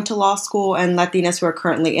about going to law school, and Latinas who are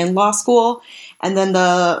currently in law school. And then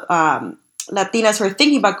the Latinas who are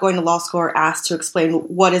thinking about going to law school are asked to explain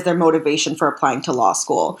what is their motivation for applying to law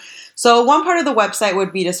school. So one part of the website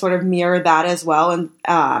would be to sort of mirror that as well and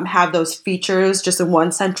have those features just in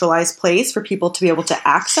one centralized place for people to be able to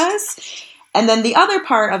access. And then the other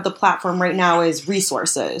part of the platform right now is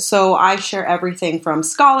resources. So I share everything from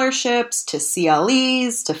scholarships to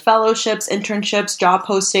CLEs to fellowships, internships, job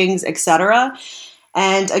postings, etc.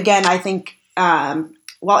 And again, I think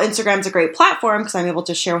while Instagram's a great platform because I'm able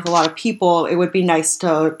to share with a lot of people, it would be nice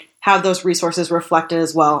to have those resources reflected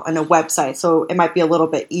as well on a website. So it might be a little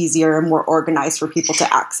bit easier and more organized for people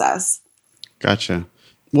to access. Gotcha.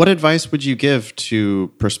 What advice would you give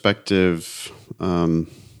to prospective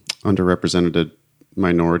underrepresented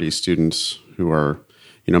minority students who are,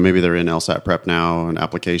 maybe they're in LSAT prep now and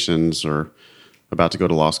applications or about to go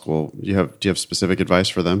to law school? Do you have specific advice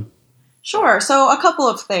for them? Sure. So a couple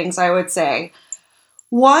of things I would say.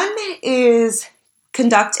 One is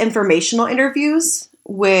conduct informational interviews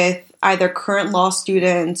with either current law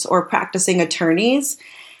students or practicing attorneys.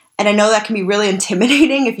 And I know that can be really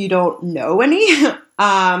intimidating if you don't know any.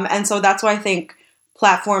 And so that's why I think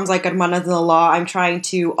platforms like Hermanas in the Law, I'm trying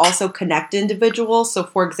to also connect individuals. So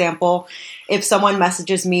for example, if someone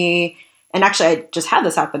messages me, and actually I just had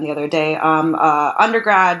this happen the other day,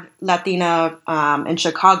 undergrad Latina in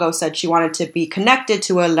Chicago said she wanted to be connected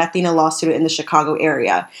to a Latina law student in the Chicago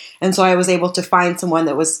area. And so I was able to find someone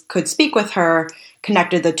that could speak with her,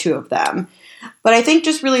 connected the two of them. But I think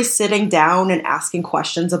just really sitting down and asking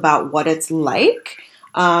questions about what it's like,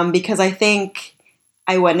 because I think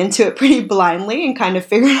I went into it pretty blindly and kind of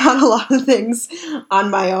figured out a lot of things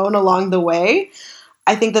on my own along the way.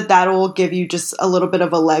 I think that will give you just a little bit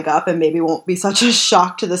of a leg up and maybe won't be such a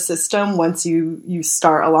shock to the system once you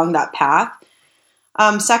start along that path.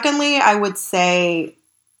 Secondly, I would say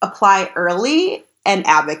apply early and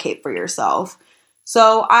advocate for yourself.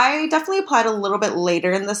 So I definitely applied a little bit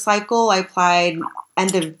later in the cycle. I applied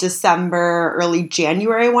end of December, early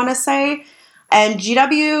January, I want to say. And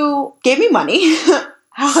GW gave me money.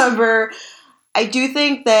 However, I do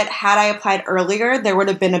think that had I applied earlier, there would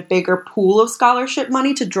have been a bigger pool of scholarship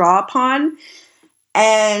money to draw upon.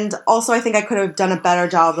 And also, I think I could have done a better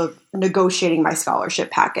job of negotiating my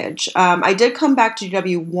scholarship package. I did come back to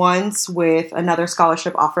GW once with another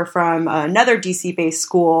scholarship offer from another DC-based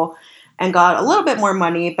school and got a little bit more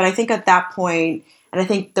money. But I think at that point, and I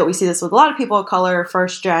think that we see this with a lot of people of color,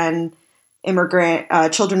 first-gen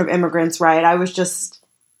immigrant, children of immigrants, right? I was just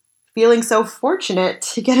feeling so fortunate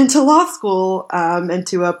to get into law school,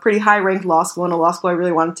 into a pretty high-ranked law school and a law school I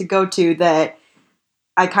really wanted to go to, that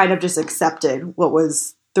I kind of just accepted what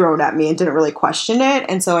was thrown at me and didn't really question it.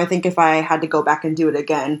 And so I think if I had to go back and do it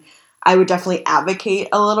again, I would definitely advocate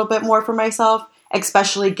a little bit more for myself,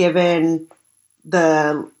 especially given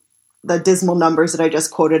the dismal numbers that I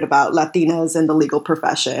just quoted about Latinas in the legal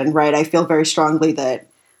profession, right? I feel very strongly that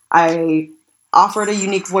I offered a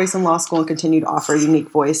unique voice in law school and continue to offer a unique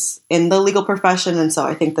voice in the legal profession. And so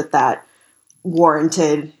I think that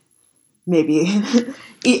warranted maybe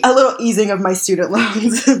a little easing of my student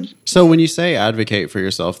loans. So when you say advocate for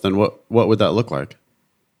yourself, then what would that look like?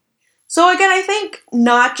 So again, I think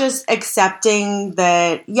not just accepting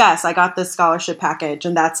that, yes, I got this scholarship package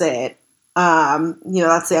and that's it.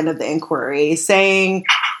 That's the end of the inquiry.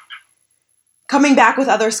 Coming back with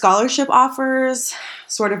other scholarship offers,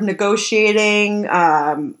 sort of negotiating,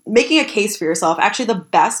 making a case for yourself. Actually, the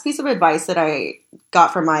best piece of advice that I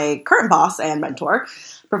got from my current boss and mentor,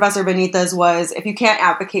 Professor Benitez, was if you can't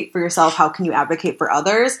advocate for yourself, how can you advocate for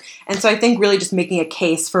others? And so I think really just making a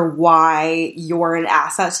case for why you're an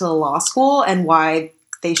asset to the law school and why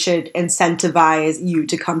they should incentivize you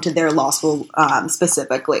to come to their law school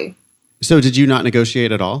specifically. So did you not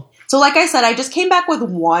negotiate at all? So like I said, I just came back with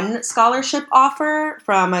one scholarship offer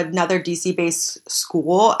from another DC-based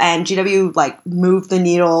school, and GW moved the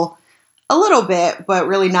needle a little bit, but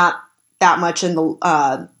really not that much in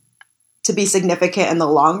the to be significant in the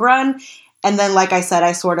long run. And then, like I said,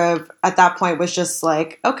 I sort of at that point was just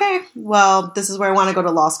like, okay, well, this is where I want to go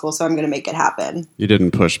to law school, so I'm going to make it happen. You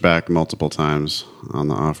didn't push back multiple times on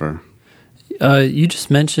the offer. You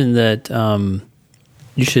just mentioned that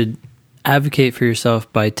you should advocate for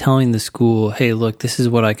yourself by telling the school, hey, look, this is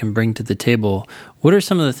what I can bring to the table. What are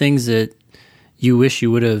some of the things that you wish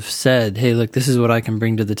you would have said, hey, look, this is what I can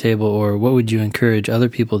bring to the table, or what would you encourage other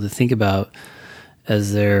people to think about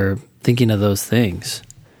as they're thinking of those things?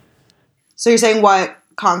 So you're saying what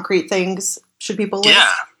concrete things should people list?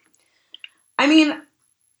 Yeah. I mean,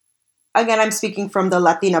 again, I'm speaking from the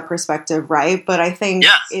Latina perspective, right? But I think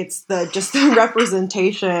it's the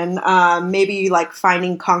representation, maybe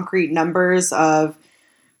finding concrete numbers of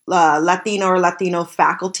Latino or Latino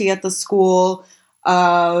faculty at the school,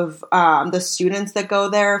 of the students that go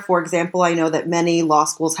there. For example, I know that many law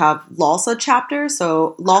schools have LALSA chapters,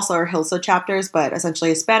 so LALSA or HILSA chapters, but essentially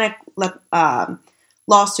Hispanic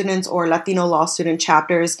law students or Latino law student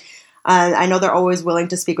chapters. I know they're always willing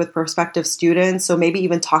to speak with prospective students, so maybe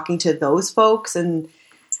even talking to those folks. And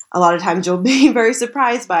a lot of times you'll be very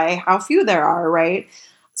surprised by how few there are, right?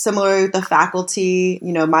 Similarly with the faculty,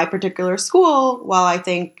 my particular school, while I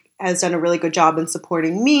think has done a really good job in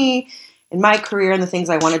supporting me in my career and the things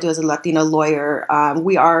I want to do as a Latina lawyer,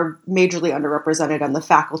 we are majorly underrepresented on the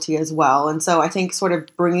faculty as well. And so I think sort of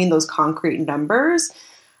bringing those concrete numbers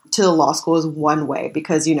to the law school is one way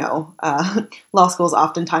because, law schools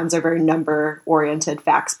oftentimes are very number-oriented,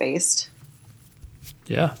 facts-based.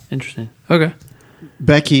 Yeah, interesting. Okay.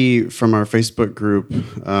 Becky from our Facebook group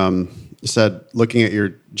said, looking at your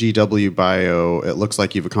GW bio, it looks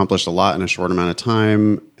like you've accomplished a lot in a short amount of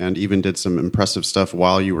time and even did some impressive stuff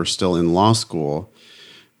while you were still in law school.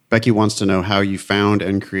 Becky wants to know how you found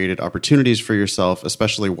and created opportunities for yourself,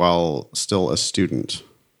 especially while still a student.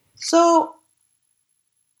 So,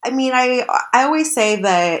 I always say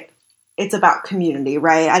that it's about community,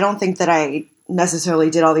 right? I don't think that I necessarily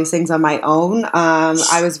did all these things on my own.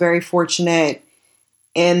 I was very fortunate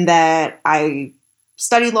in that I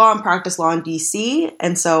studied law and practiced law in DC.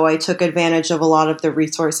 And so I took advantage of a lot of the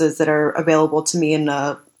resources that are available to me in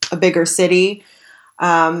a bigger city.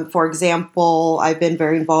 For example, I've been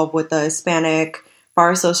very involved with the Hispanic Bar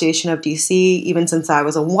Association of DC, even since I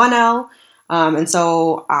was a 1L. And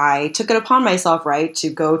so I took it upon myself, right, to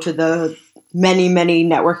go to the many, many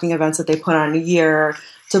networking events that they put on a year,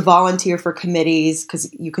 to volunteer for committees,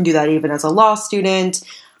 because you can do that even as a law student,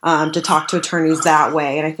 to talk to attorneys that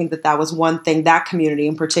way. And I think that was one thing, that community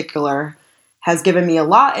in particular has given me a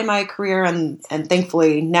lot in my career. And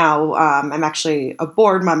thankfully now I'm actually a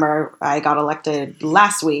board member. I got elected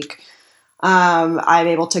last week. I'm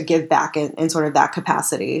able to give back in sort of that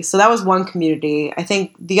capacity. So that was one community. I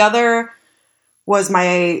think the other was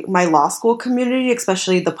my law school community,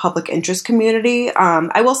 especially the public interest community.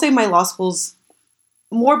 I will say my law school's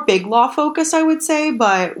more big law focused, I would say,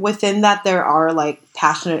 but within that there are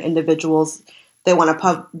passionate individuals that want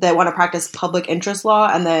to practice public interest law,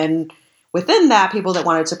 and then within that, people that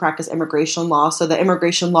wanted to practice immigration law. So the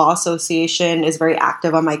Immigration Law Association is very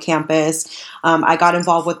active on my campus. I got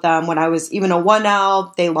involved with them when I was even a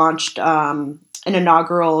 1L. They launched an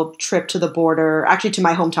inaugural trip to the border, actually to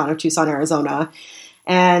my hometown of Tucson, Arizona.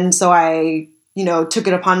 And so I, took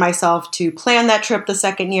it upon myself to plan that trip the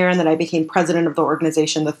second year, and then I became president of the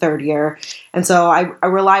organization the third year. And so I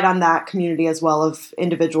relied on that community as well of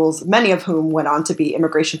individuals, many of whom went on to be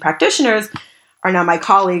immigration practitioners, are now my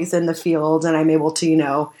colleagues in the field, and I'm able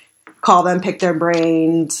to, call them, pick their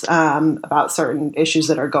brains about certain issues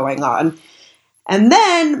that are going on. And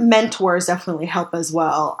then mentors definitely help as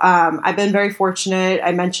well. I've been very fortunate.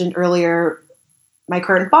 I mentioned earlier, my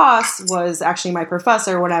current boss was actually my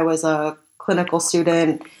professor when I was a clinical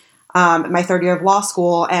student, my third year of law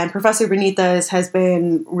school. And Professor Benitez has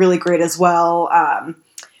been really great as well.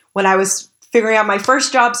 When I was figuring out my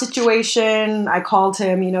first job situation. I called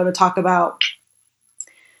him, to talk about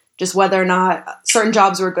just whether or not certain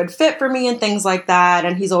jobs were a good fit for me and things like that.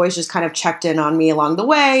 And he's always just kind of checked in on me along the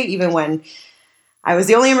way, even when I was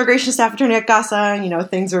the only immigration staff attorney at CASA.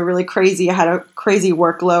 Things were really crazy. I had a crazy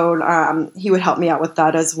workload. He would help me out with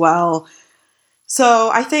that as well.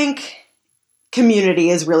 So I think community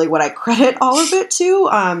is really what I credit all of it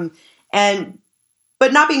to.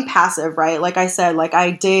 But not being passive, right? Like I said,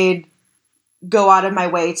 I did go out of my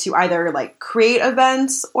way to either create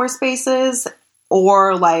events or spaces,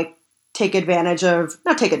 or take advantage of,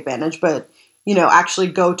 not take advantage, but, actually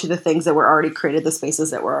go to the things that were already created, the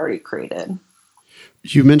spaces that were already created.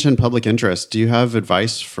 You mentioned public interest. Do you have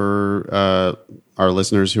advice for our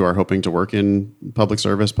listeners who are hoping to work in public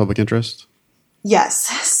service, public interest? Yes.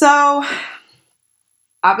 So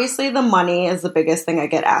obviously the money is the biggest thing I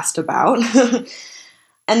get asked about.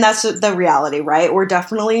 And that's the reality, right? We're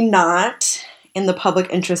definitely not in the public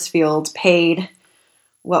interest field paid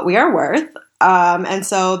what we are worth. And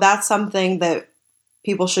so that's something that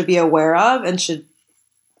people should be aware of and should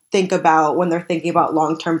think about when they're thinking about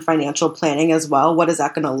long-term financial planning as well. What is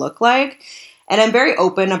that going to look like? And I'm very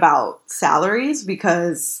open about salaries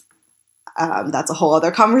because that's a whole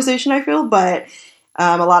other conversation, I feel. But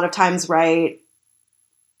a lot of times, right,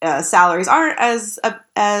 salaries aren't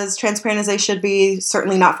as transparent as they should be,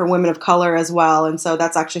 certainly not for women of color as well. And so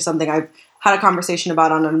that's actually something I've had a conversation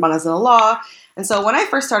about on Hermanas in the Law. And so when I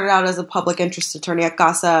first started out as a public interest attorney at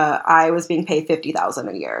CASA, I was being paid $50,000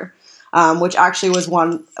 a year, which actually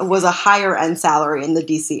was a higher end salary in the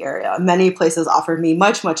DC area. Many places offered me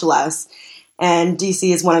much, much less. And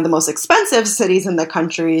DC is one of the most expensive cities in the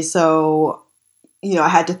country. So, I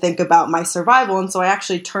had to think about my survival. And so I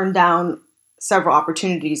actually turned down several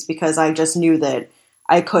opportunities because I just knew that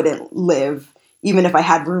I couldn't live, even if I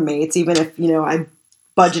had roommates, even if, I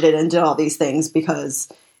budgeted and did all these things,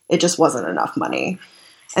 because it just wasn't enough money.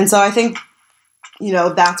 And so I think,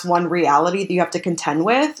 that's one reality that you have to contend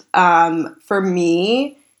with. For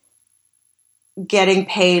me, getting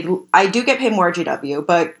paid, I do get paid more at GW,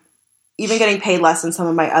 but even getting paid less than some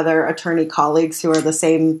of my other attorney colleagues who are the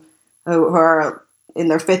same, who are in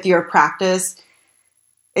their 5th year of practice,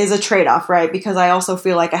 is a trade-off, right? Because I also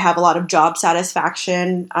feel like I have a lot of job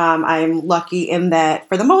satisfaction. I'm lucky in that,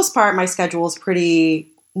 for the most part, my schedule is pretty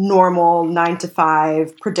normal, 9 to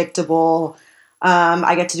 5, predictable.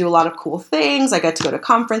 I get to do a lot of cool things. I get to go to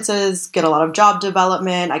conferences, get a lot of job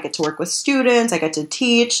development. I get to work with students. I get to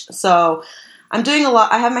teach. So I'm doing a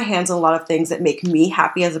lot. I have my hands on a lot of things that make me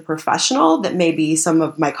happy as a professional that maybe some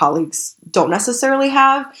of my colleagues don't necessarily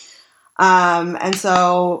have. And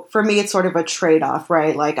so for me, it's sort of a trade-off,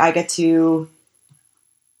 right? I get to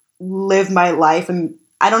live my life, and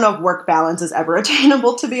I don't know if work balance is ever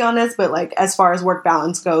attainable, to be honest, but as far as work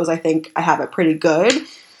balance goes, I think I have it pretty good.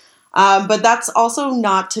 But that's also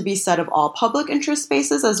not to be said of all public interest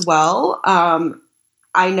spaces as well.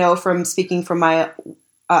 I know from speaking with my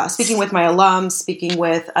alums, speaking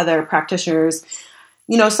with other practitioners,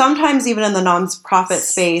 sometimes even in the nonprofit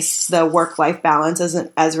space, the work-life balance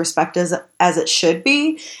isn't as respected as it should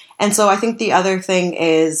be. And so I think the other thing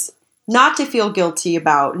is not to feel guilty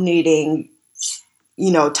about needing,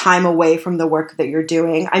 time away from the work that you're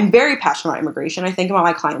doing. I'm very passionate about immigration. I think about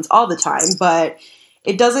my clients all the time, but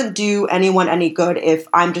it doesn't do anyone any good if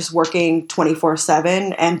I'm just working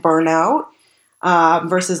 24/7 and burn out,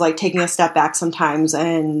 versus taking a step back sometimes.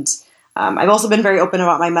 And I've also been very open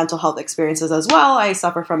about my mental health experiences as well. I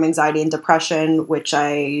suffer from anxiety and depression, which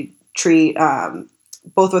I treat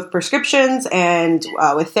both with prescriptions and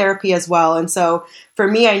with therapy as well. And so for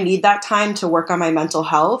me, I need that time to work on my mental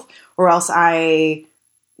health, or else I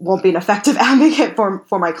won't be an effective advocate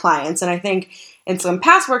for my clients. And I think in some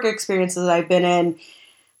past work experiences I've been in,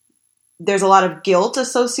 there's a lot of guilt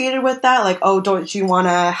associated with that. Oh, don't you want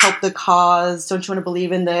to help the cause? Don't you want to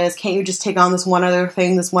believe in this? Can't you just take on this one other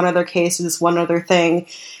thing, this one other case, or this one other thing?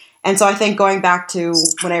 And so I think going back to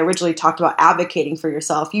when I originally talked about advocating for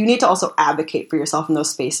yourself, you need to also advocate for yourself in those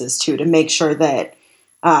spaces too, to make sure that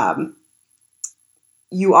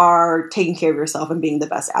you are taking care of yourself and being the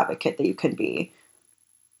best advocate that you can be.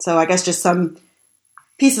 So I guess just some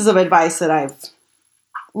pieces of advice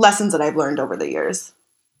lessons that I've learned over the years.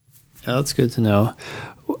 Yeah, that's good to know.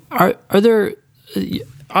 Are there,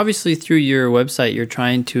 obviously through your website, you're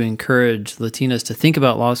trying to encourage Latinas to think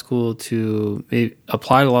about law school, to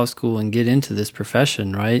apply to law school and get into this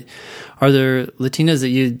profession, right? Are there Latinas that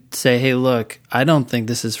you'd say, hey, look, I don't think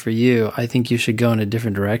this is for you. I think you should go in a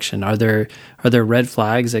different direction. Are there red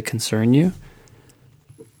flags that concern you?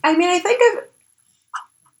 I mean, I think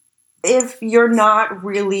if you're not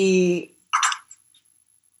really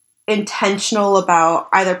intentional about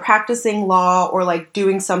either practicing law or like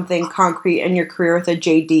doing something concrete in your career with a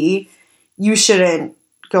JD, you shouldn't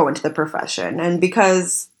go into the profession. And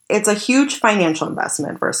because it's a huge financial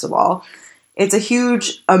investment, first of all, it's a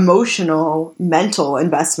huge emotional, mental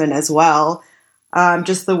investment as well.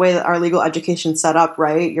 Just the way that our legal education set up,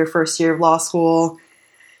 right? Your first year of law school,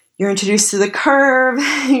 you're introduced to the curve,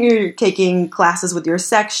 you're taking classes with your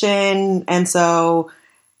section. And so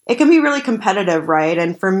it can be really competitive, right?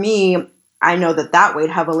 And for me, I know that weighed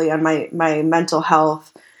heavily on my mental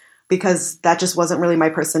health because that just wasn't really my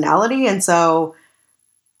personality. And so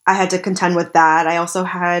I had to contend with that. I also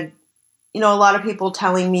had, a lot of people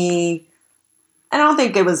telling me, and I don't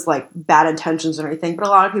think it was like bad intentions or anything, but a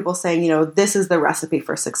lot of people saying, this is the recipe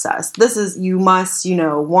for success. You must,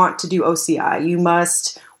 want to do OCI. You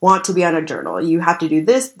must want to be on a journal. You have to do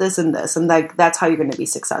this, this, and this. And that's how you're going to be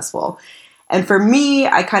successful. And for me,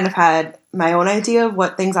 I kind of had my own idea of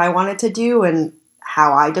what things I wanted to do and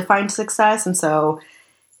how I defined success. And so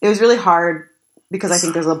it was really hard because I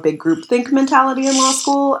think there's a big groupthink mentality in law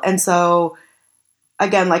school. And so,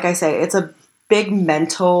 again, like I say, it's a big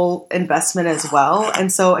mental investment as well.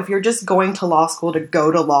 And so if you're just going to law school to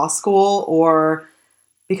go to law school or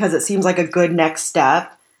because it seems like a good next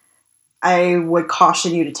step, I would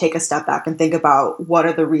caution you to take a step back and think about what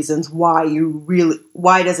are the reasons why you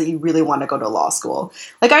really want to go to law school.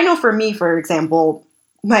 Like I know for me, for example,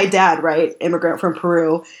 my dad, right, immigrant from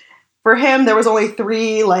Peru, for him, there was only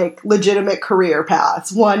 3 like legitimate career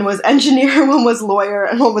paths. One was engineer, one was lawyer,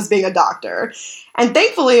 and one was being a doctor. And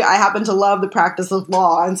thankfully, I happen to love the practice of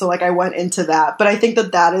law. And so like I went into that. But I think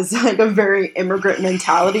that is like a very immigrant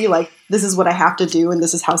mentality. Like this is what I have to do and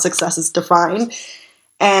this is how success is defined.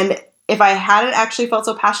 And if I hadn't actually felt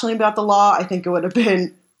so passionately about the law, I think it would have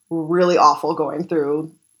been really awful going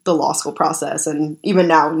through the law school process and even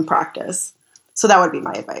now in practice. So that would be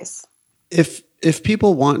my advice. If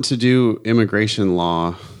people want to do immigration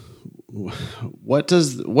law, what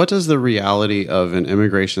does the reality of an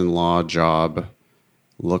immigration law job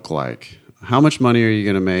look like? How much money are you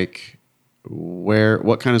going to make?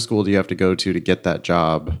 What kind of school do you have to go to get that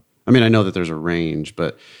job? I mean, I know that there's a range,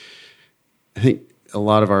 but I think a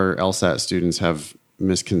lot of our LSAT students have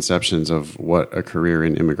misconceptions of what a career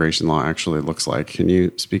in immigration law actually looks like. Can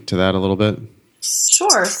you speak to that a little bit?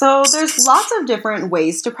 Sure. So there's lots of different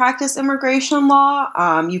ways to practice immigration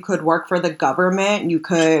law. You could work for the government. You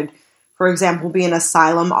could, for example, be an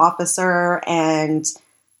asylum officer and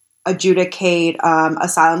adjudicate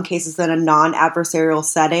asylum cases in a non-adversarial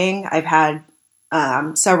setting. I've had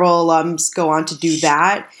several alums go on to do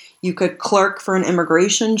that. You could clerk for an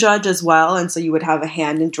immigration judge as well, and so you would have a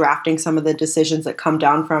hand in drafting some of the decisions that come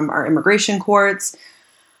down from our immigration courts.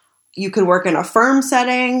 You could work in a firm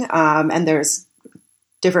setting, and there's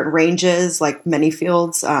different ranges, like many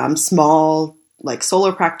fields, small, like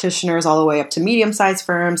solo practitioners, all the way up to medium-sized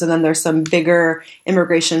firms, and then there's some bigger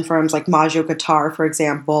immigration firms like Maggio Qatar, for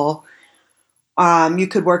example. You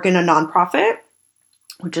could work in a nonprofit,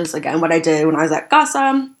 which is, again, what I did when I was at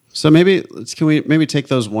CASA. So can we maybe take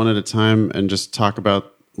those one at a time and just talk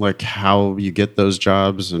about like how you get those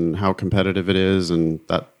jobs and how competitive it is and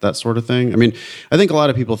that sort of thing? I mean, I think a lot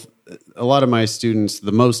of my students,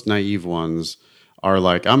 the most naive ones, are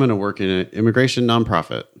like, I'm going to work in an immigration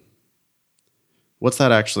nonprofit. What's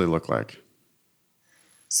that actually look like?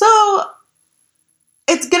 So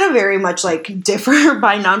it's going to very much like differ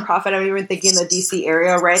by nonprofit. I'm even thinking the DC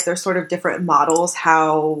area, right? There's sort of different models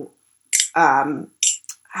how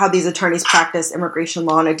these attorneys practice immigration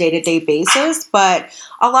law on a day-to-day basis. But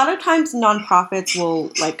a lot of times nonprofits will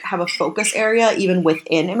like have a focus area even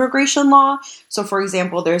within immigration law. So for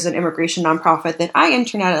example, there's an immigration nonprofit that I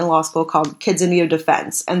interned at in law school called Kids in Need of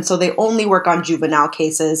Defense. And so they only work on juvenile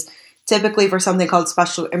cases, typically for something called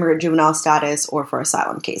special immigrant juvenile status or for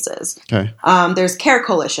asylum cases. Okay. There's Care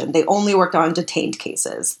Coalition. They only work on detained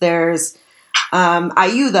cases. There's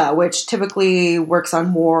IUDA, which typically works on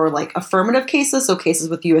more like affirmative cases, so cases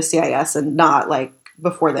with USCIS and not like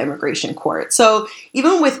before the immigration court. So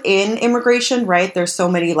even within immigration, right, there's so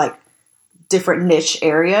many like different niche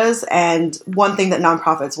areas. And one thing that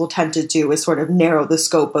nonprofits will tend to do is sort of narrow the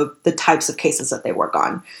scope of the types of cases that they work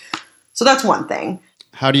on. So that's one thing.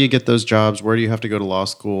 How do you get those jobs? Where do you have to go to law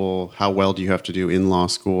school? How well do you have to do in law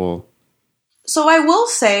school? So I will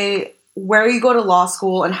say where you go to law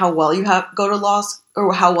school and how well you go to law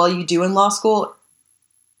or how well you do in law school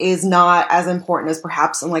is not as important as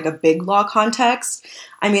perhaps in like a big law context.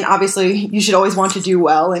 I mean, obviously you should always want to do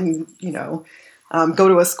well and, go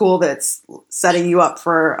to a school that's setting you up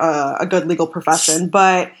for a good legal profession.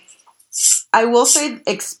 But I will say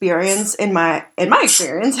experience in my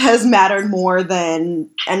experience has mattered more than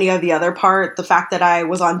any of the other part. The fact that I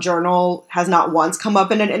was on Journal has not once come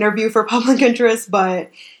up in an interview for public interest,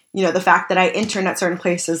 but the fact that I interned at certain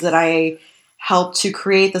places, that I helped to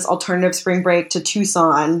create this alternative spring break to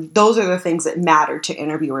Tucson, those are the things that matter to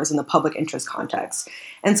interviewers in the public interest context.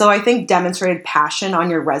 And so I think demonstrated passion on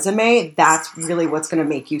your resume, that's really what's going to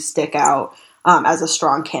make you stick out as a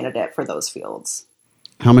strong candidate for those fields.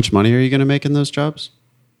 How much money are you going to make in those jobs?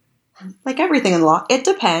 Like everything in law, it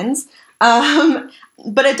depends.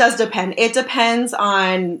 But it does depend. It depends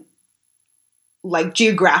on like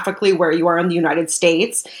geographically where you are in the United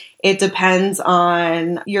States. It depends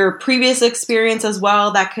on your previous experience as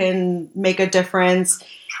well. That can make a difference.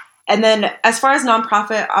 And then as far as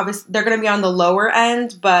nonprofit, obviously they're going to be on the lower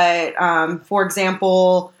end. But for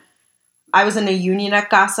example, I was in a union at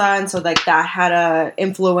CASA, and so like that had a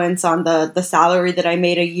influence on the salary that I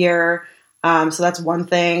made a year. So that's one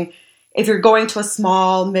thing. If you're going to a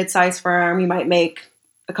small, mid-sized firm, you might make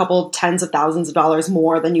a couple tens of thousands of dollars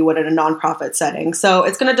more than you would in a nonprofit setting. So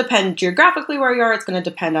it's going to depend geographically where you are. It's going to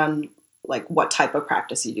depend on like what type of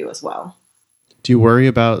practice you do as well. Do you worry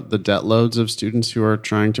about the debt loads of students who are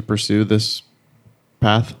trying to pursue this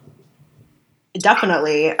path?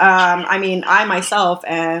 Definitely. I myself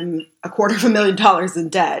am $250,000 in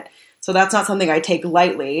debt. So that's not something I take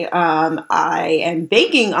lightly. I am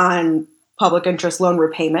banking on public interest loan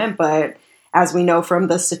repayment, but as we know from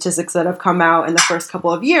the statistics that have come out in the first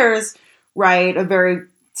couple of years, right, a very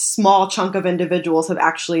small chunk of individuals have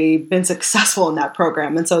actually been successful in that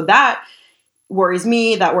program. And so that worries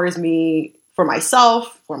me. That worries me for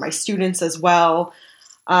myself, for my students as well.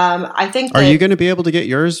 I think. Are you going to be able to get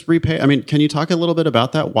yours repaid? I mean, can you talk a little bit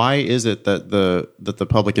about that? Why is it that the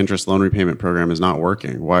public interest loan repayment program is not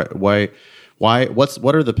working? What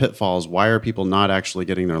are the pitfalls? Why are people not actually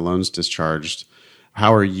getting their loans discharged?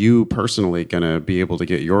 How are you personally going to be able to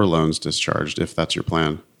get your loans discharged if that's your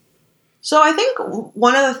plan? So I think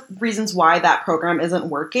one of the reasons why that program isn't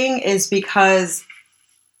working is because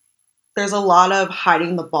there's a lot of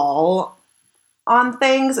hiding the ball on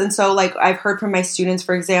things. And so like I've heard from my students,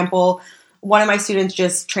 for example, one of my students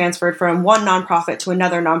just transferred from one nonprofit to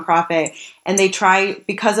another nonprofit, and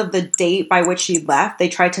because of the date by which she left, they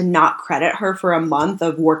tried to not credit her for a month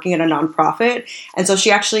of working at a nonprofit. And so she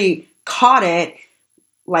actually caught it,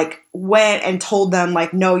 like went and told them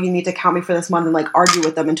like, no, you need to count me for this month, and like argue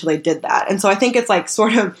with them until they did that. And so I think it's like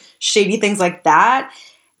sort of shady things like that.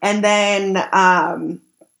 And then,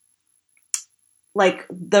 like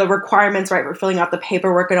the requirements, right, for filling out the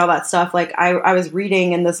paperwork and all that stuff. Like I was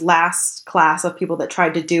reading in this last class of people that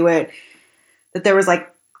tried to do it, that there was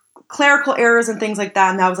like clerical errors and things like that.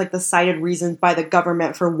 And that was like the cited reasons by the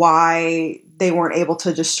government for why they weren't able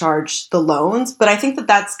to discharge the loans. But I think that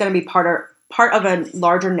that's going to be part of a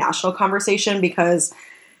larger national conversation, because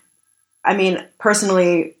I mean,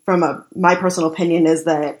 personally, my personal opinion is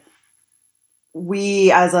that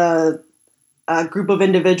we as a group of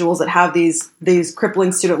individuals that have these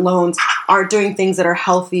crippling student loans aren't doing things that are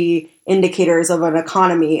healthy indicators of an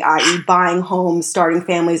economy, i.e. buying homes, starting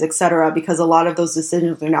families, et cetera, because a lot of those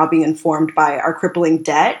decisions are now being informed by our crippling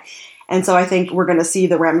debt. And so I think we're going to see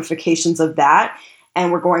the ramifications of that,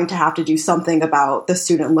 and we're going to have to do something about the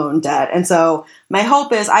student loan debt. And so my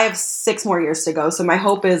hope is, I have 6 more years to go. So my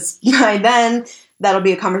hope is by then that'll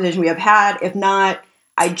be a conversation we have had. If not,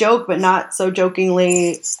 I joke, but not so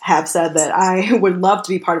jokingly, have said that I would love to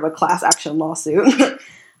be part of a class action lawsuit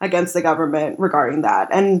against the government regarding that.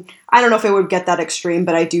 And I don't know if it would get that extreme,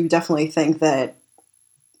 but I do definitely think that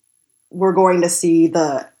we're going to see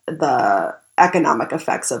the economic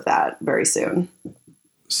effects of that very soon.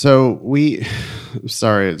 So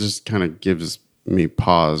sorry, it just kind of gives me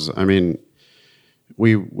pause. I mean,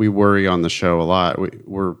 we worry on the show a lot.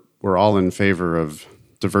 We're all in favor of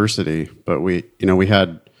diversity, but we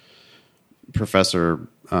had Professor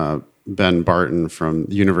Ben Barton from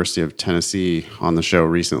the University of Tennessee on the show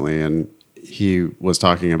recently, and he was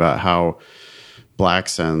talking about how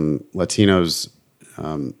Blacks and Latinos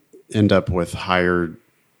end up with higher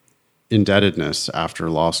indebtedness after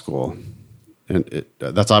law school. And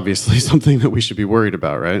that's obviously something that we should be worried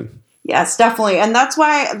about, right? Yes, definitely. And that's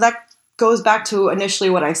why that goes back to initially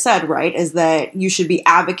what I said, right, is that you should be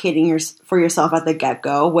advocating for yourself at the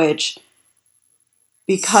get-go, which,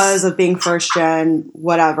 because of being first gen,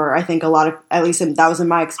 whatever, I think a lot of, at least that was in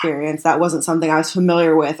my experience, that wasn't something I was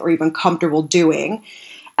familiar with or even comfortable doing.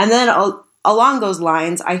 And then along those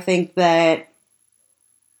lines, I think that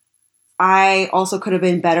I also could have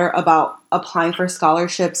been better about applying for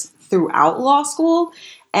scholarships throughout law school.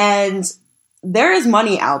 And there is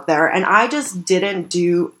money out there, and I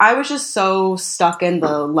was just so stuck in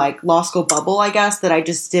the like law school bubble, I guess, that I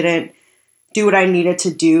just didn't do what I needed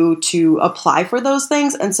to do to apply for those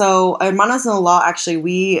things. And so at Hermanas in the Law, actually,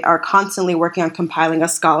 we are constantly working on compiling a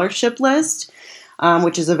scholarship list,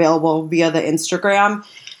 which is available via the Instagram.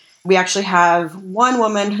 We actually have one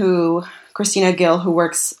woman Christina Gill, who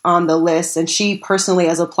works on the list, and she personally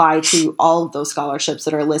has applied to all of those scholarships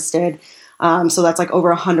that are listed. So that's like over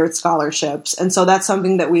 100 scholarships. And so that's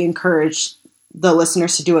something that we encourage the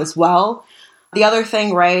listeners to do as well. The other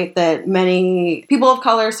thing, right, that many people of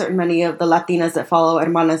color, certainly many of the Latinas that follow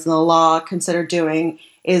Hermanas in the Law consider doing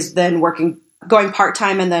is then going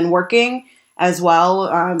part-time and then working as well,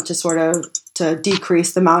 to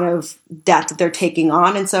decrease the amount of debt that they're taking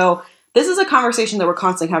on. And so this is a conversation that we're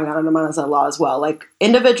constantly having on Hermanas in the Law as well. Like,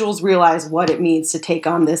 individuals realize what it means to take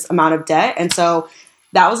on this amount of debt. And so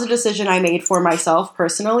that was a decision I made for myself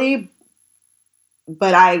personally,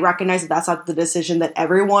 but I recognize that that's not the decision that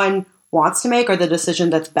everyone wants to make or the decision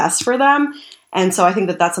that's best for them. And so I think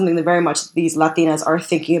that that's something that very much these Latinas are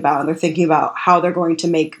thinking about, and they're thinking about how they're going to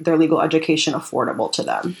make their legal education affordable to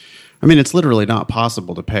them. I mean, it's literally not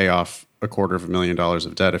possible to pay off $250,000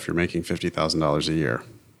 of debt if you're making $50,000 a year.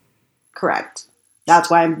 Correct. That's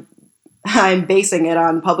why I'm basing it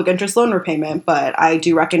on public interest loan repayment, but I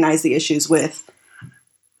do recognize the issues with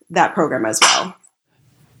that program as well.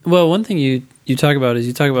 Well, one thing you talk about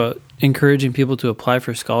encouraging people to apply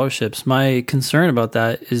for scholarships. My concern about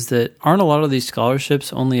that is that aren't a lot of these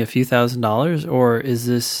scholarships only a few $1,000s, or is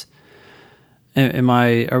this?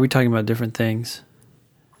 Are we talking about different things?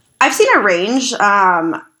 I've seen a range.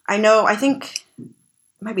 I think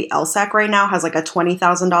maybe LSAC right now has like a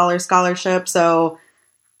 $20,000 scholarship. So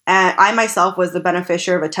I myself was the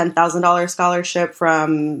beneficiary of a $10,000 scholarship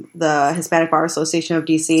from the Hispanic Bar Association of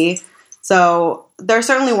DC. So there are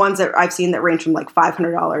certainly ones that I've seen that range from like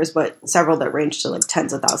 $500, but several that range to like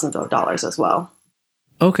tens of thousands of dollars as well.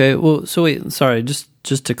 Okay. Well, so wait, sorry, just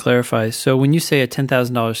to clarify. So when you say a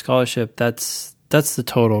 $10,000 scholarship, that's the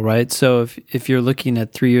total, right? So if you're looking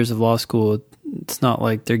at 3 years of law school, it's not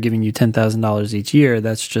like they're giving you $10,000 each year.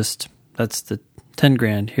 That's the 10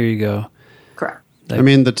 grand. Here you go. Correct. I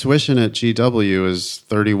mean, the tuition at GW is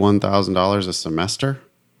 $31,000 a semester.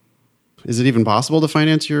 Is it even possible to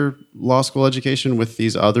finance your law school education with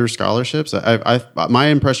these other scholarships? My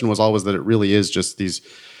impression was always that it really is just the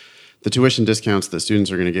tuition discounts that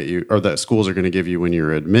students are going to get you, or that schools are going to give you when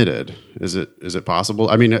you're admitted. Is it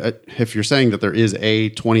possible? I mean, if you're saying that there is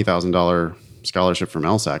a $20,000 scholarship from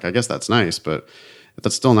LSAC, I guess that's nice, but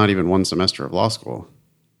that's still not even one semester of law school.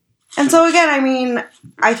 And so again, I mean,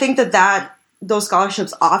 I think that those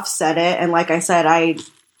scholarships offset it. And like I said, I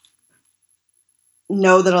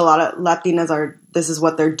know that a lot of Latinas this is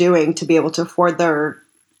what they're doing to be able to afford their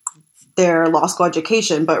law school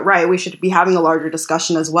education. But right, we should be having a larger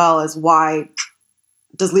discussion as well as why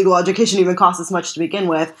does legal education even cost this much to begin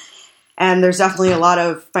with? And there's definitely a lot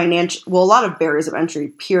of barriers of entry,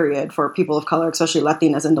 period, for people of color, especially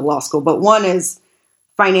Latinas, into law school. But one is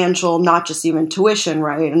financial, not just even tuition,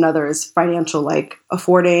 right? Another is financial, like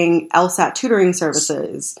affording LSAT tutoring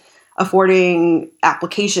services, affording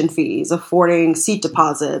application fees, affording seat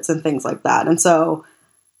deposits, and things like that. And so,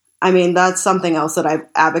 I mean, that's something else that I've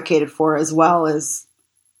advocated for as well, is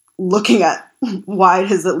looking at why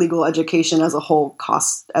does it legal education as a whole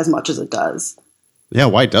cost as much as it does? Yeah,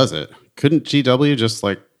 why does it? Couldn't GW just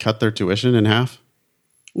like cut their tuition in half?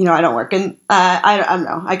 You know, I don't work in, I don't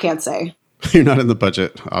know. I can't say. You're not in the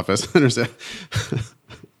budget office. I understand.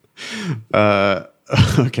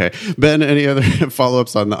 Okay. Ben, any other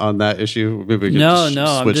follow-ups on that issue? Maybe we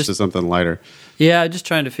could switch to something lighter. Yeah, just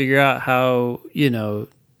trying to figure out how,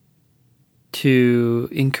 to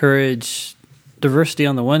encourage diversity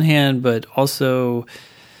on the one hand, but also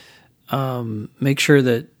make sure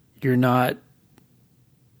that you're not,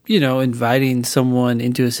 inviting someone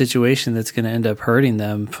into a situation that's going to end up hurting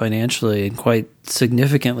them financially, and quite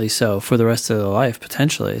significantly so for the rest of their life,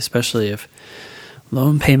 potentially, especially if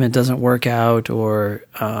loan payment doesn't work out, or,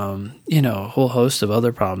 a whole host of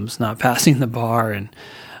other problems, not passing the bar. And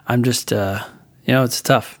I'm just, it's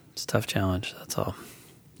tough. It's a tough challenge. That's all.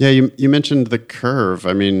 Yeah. You mentioned the curve.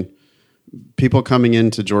 I mean, people coming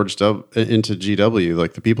into into GW,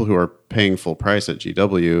 like the people who are paying full price at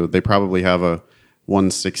GW, they probably have a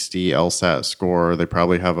 160 LSAT score. They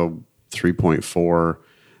probably have a 3.4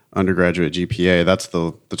 undergraduate GPA. That's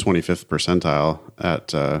the 25th percentile at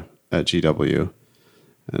GW.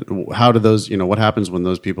 How do those, what happens when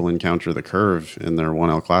those people encounter the curve in their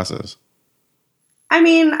 1L classes? I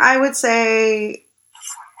mean, I would say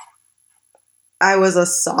I was a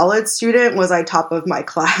solid student. Was I top of my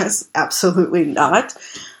class? Absolutely not.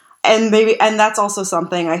 And that's also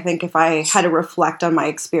something I think if I had to reflect on my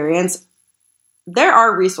experience, there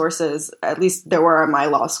are resources, at least there were at my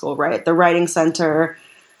law school, right? The Writing Center,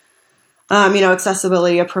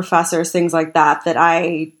 accessibility of professors, things like that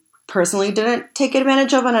I personally didn't take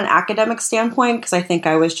advantage of on an academic standpoint because I think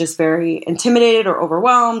I was just very intimidated or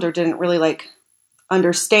overwhelmed or didn't really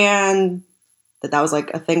understand that was a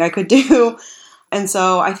thing I could do. And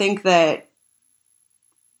so I think that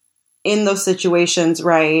in those situations,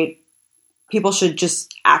 right, people should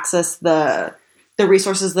just access the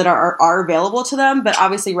resources that are available to them, but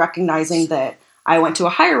obviously recognizing that I went to a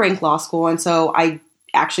higher ranked law school, and so I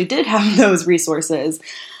actually did have those resources.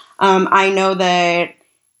 I know that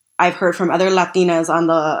I've heard from other Latinas on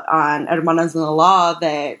Hermanas in the Law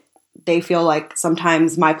that they feel like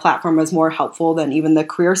sometimes my platform was more helpful than even the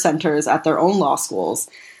career centers at their own law schools.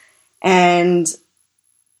 And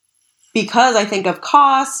because I think of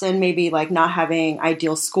costs and maybe not having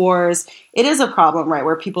ideal scores, it is a problem, right?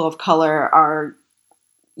 Where people of color are,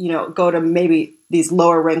 go to maybe these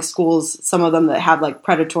lower ranked schools, some of them that have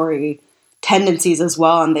predatory tendencies as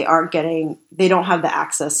well. And they don't have the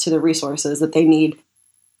access to the resources that they need.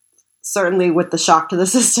 Certainly with the shock to the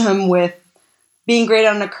system, with being graded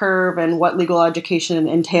on a curve and what legal education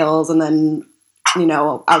entails. And then,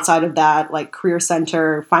 outside of that, career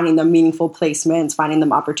center, finding them meaningful placements, finding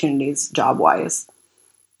them opportunities job-wise.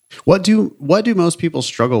 What do most people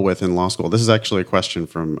struggle with in law school? This is actually a question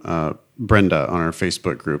from Brenda on our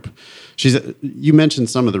Facebook group. You mentioned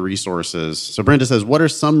some of the resources. So Brenda says, what are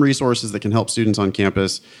some resources that can help students on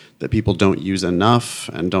campus that people don't use enough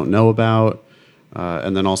and don't know about?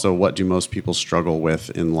 And then also, what do most people struggle with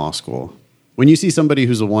in law school? When you see somebody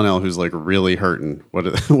who's a 1L who's really hurting, what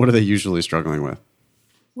are they usually struggling with?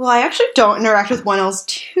 Well, I actually don't interact with 1Ls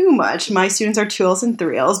too much. My students are 2Ls and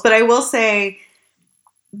 3Ls, but I will say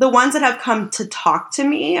the ones that have come to talk to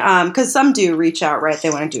me, because some do reach out, right? They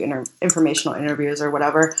want to do informational interviews or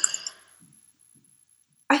whatever.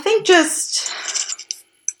 I think just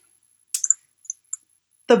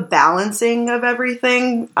the balancing of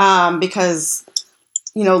everything, because,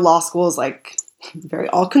 law school is very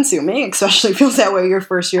all-consuming, especially feels that way your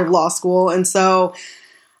first year of law school. And so,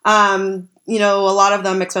 a lot of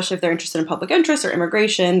them, especially if they're interested in public interest or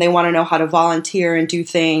immigration, they want to know how to volunteer and do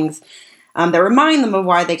things that remind them of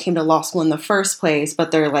why they came to law school in the first place,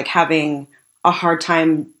 but they're having a hard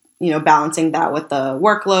time, balancing that with the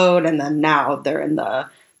workload. And then now they're in the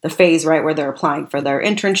phase, right, where they're applying for their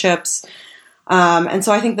internships. And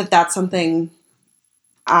so I think that that's something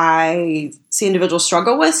I see individuals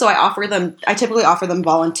struggle with. So I typically offer them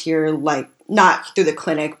volunteer, not through the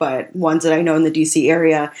clinic, but ones that I know in the DC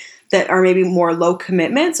area that are maybe more low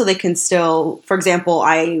commitment. So they can still, for example,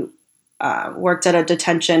 I worked at a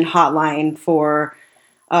detention hotline for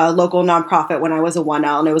a local nonprofit when I was a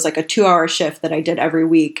 1L, and it was a 2-hour shift that I did every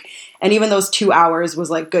week. And even those 2 hours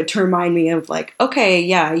was good to remind me of okay,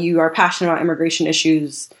 yeah, you are passionate about immigration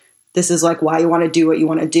issues. This is why you want to do what you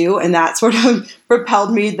want to do. And that sort of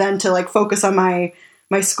propelled me then to focus on my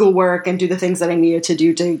schoolwork and do the things that I needed to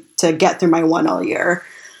do to get through my 1L year.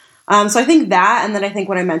 So I think that, and then I think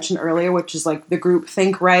what I mentioned earlier, which is the group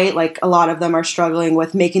think, right? A lot of them are struggling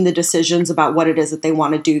with making the decisions about what it is that they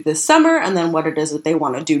want to do this summer and then what it is that they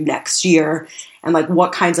want to do next year and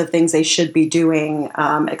what kinds of things they should be doing,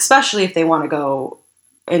 especially if they want to go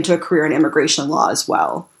into a career in immigration law as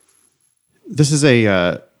well. This is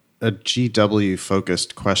a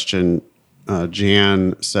GW-focused question.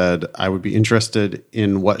 Jan said, I would be interested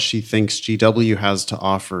in what she thinks GW has to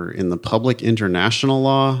offer in the public international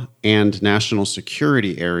law and national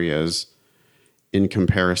security areas in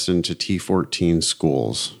comparison to T14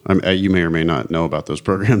 schools. You may or may not know about those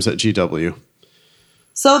programs at GW.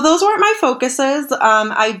 So those weren't my focuses.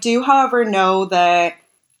 I do, however, know that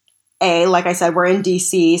like I said, we're in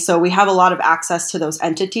DC, so we have a lot of access to those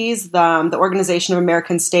entities. The Organization of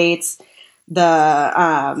American States,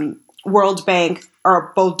 the World Bank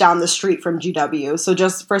are both down the street from GW. So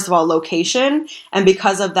just, first of all, location. And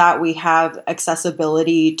because of that, we have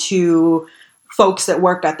accessibility to folks that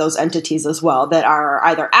work at those entities as well, that are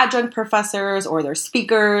either adjunct professors or they're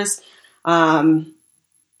speakers,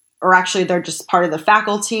 or actually they're just part of the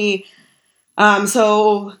faculty.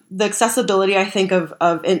 So the accessibility, I think,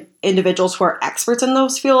 of individuals who are experts in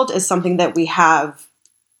those fields is something that we have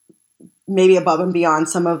maybe above and beyond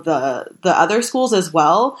some of the other schools as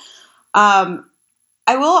well.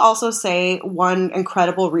 I will also say one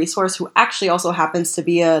incredible resource who actually also happens to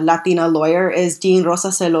be a Latina lawyer is Dean Rosa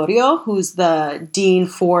Celorio, who's the dean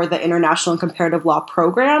for the International and Comparative Law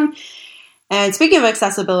program. And speaking of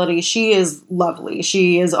accessibility, she is lovely.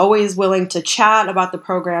 She is always willing to chat about the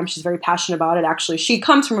program. She's very passionate about it. Actually, she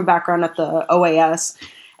comes from a background at the OAS.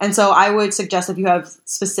 And so I would suggest if you have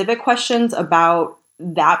specific questions about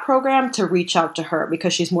that program to reach out to her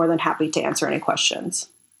because she's more than happy to answer any questions.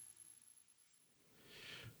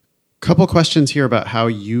 Couple questions here about how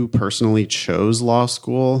you personally chose law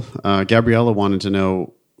school. Gabriella wanted to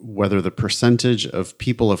know whether the percentage of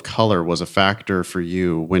people of color was a factor for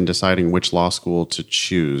you when deciding which law school to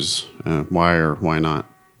choose. Why or why not?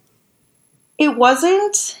 It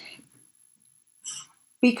wasn't,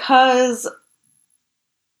 because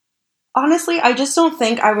honestly, I just don't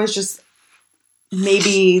think I was just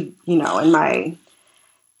maybe, in my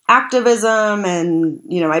activism and,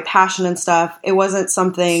 my passion and stuff, it wasn't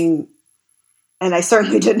something, and I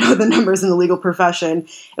certainly didn't know the numbers in the legal profession.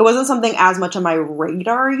 It wasn't something as much on my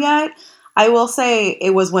radar yet. I will say it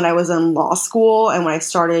was when I was in law school and when I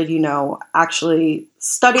started, actually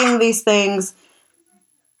studying these things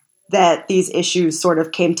that these issues sort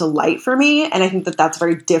of came to light for me. And I think that that's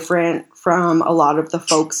very different from a lot of the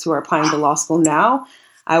folks who are applying to law school now.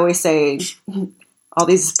 I always say all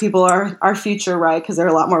these people are our future, right? Because they're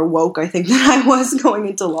a lot more woke, I think, than I was going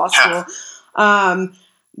into law school.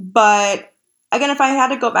 But again, if I had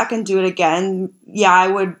to go back and do it again,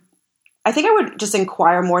 I think I would just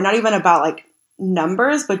inquire more, not even about like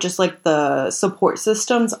numbers, but just like the support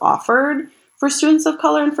systems offered for students of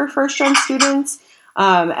color and for first-gen students.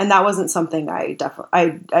 And that wasn't something I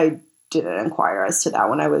didn't inquire as to that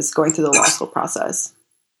when I was going through the law school process.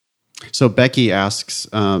 So Becky asks,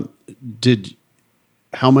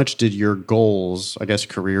 how much did your goals, I guess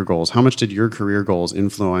career goals, how much did your career goals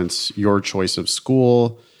influence your choice of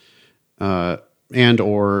school, and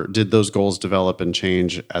or did those goals develop and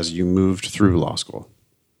change as you moved through law school?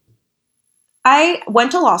 I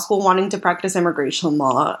went to law school wanting to practice immigration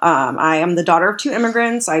law. I am the daughter of two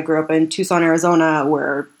immigrants. I grew up in Tucson, Arizona,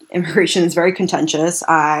 where immigration is very contentious.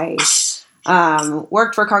 I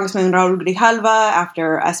worked for Congressman Raul Grijalva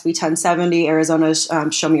after SB 1070, Arizona's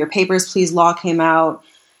Show Me Your Papers, Please law came out.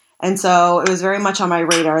 And so it was very much on my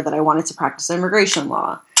radar that I wanted to practice immigration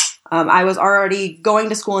law. I was already going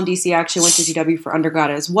to school in DC. I actually went to GW for undergrad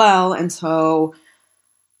as well. And so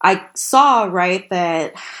I saw, right,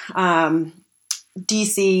 that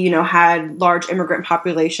DC, had large immigrant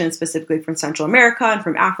populations, specifically from Central America and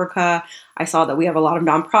from Africa. I saw that we have a lot of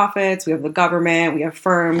nonprofits, we have the government, we have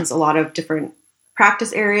firms, a lot of different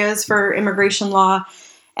practice areas for immigration law.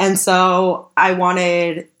 And so I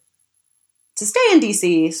wanted to stay in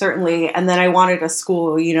DC, certainly. And then I wanted a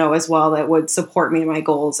school, as well that would support me in my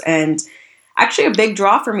goals. And actually a big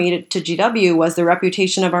draw for me to GW was the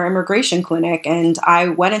reputation of our immigration clinic. And I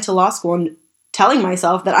went into law school telling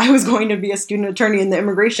myself that I was going to be a student attorney in the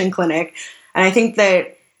immigration clinic. And I think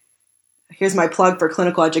that, here's my plug for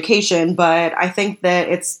clinical education, but I think that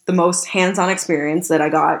it's the most hands-on experience that I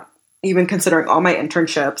got, even considering all my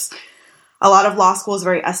internships. A lot of law school is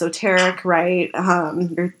very esoteric, right?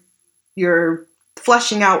 You're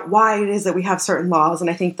fleshing out why it is that we have certain laws. And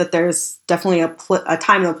I think that there's definitely a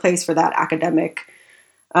time and a place for that academic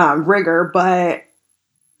rigor, but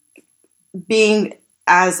being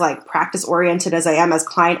as like practice oriented as I am, as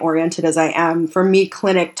client oriented as I am, for me,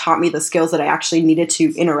 clinic taught me the skills that I actually needed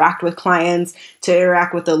to interact with clients, to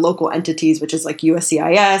interact with the local entities, which is like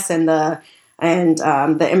USCIS and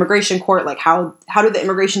the immigration court. Like how do the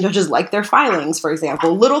immigration judges like their filings, for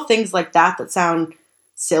example? Little things like that sound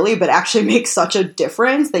silly, but actually make such a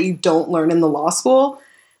difference that you don't learn in the law school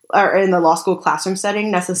or in the law school classroom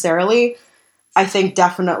setting necessarily, I think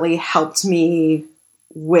definitely helped me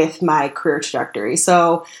with my career trajectory.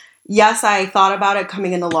 So yes, I thought about it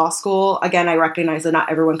coming into law school. Again, I recognize that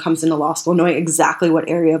not everyone comes into law school knowing exactly what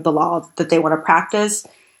area of the law that they want to practice.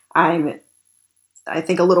 I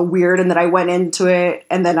think a little weird in that I went into it,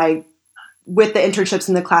 and then with the internships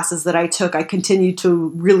and the classes that I took, I continued to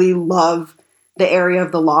really love the area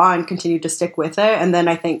of the law and continued to stick with it. And then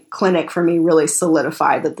I think clinic for me really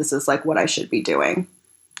solidified that this is like what I should be doing.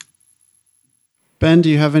 Ben, do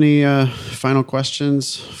you have any final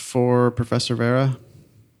questions for Professor Vera?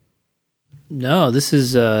 No, this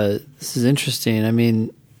is interesting. I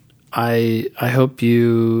mean, I hope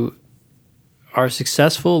you are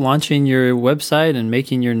successful launching your website and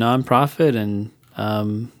making your nonprofit and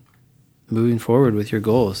moving forward with your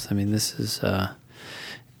goals. I mean, this is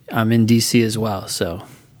I'm in DC as well, so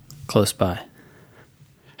close by.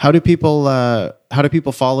 How do people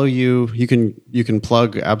follow you? You can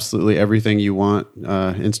plug absolutely everything you want.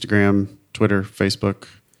 Instagram, Twitter, Facebook.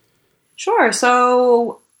 Sure.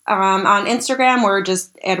 So on Instagram, we're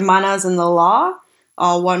just Hermanas in the Law,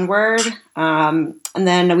 all one word. And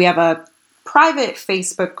then we have a private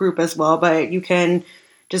Facebook group as well, but you can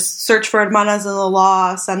just search for Hermanas in the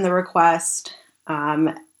Law, send the request,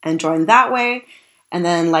 and join that way. And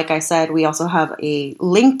then, like I said, we also have a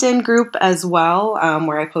LinkedIn group as well,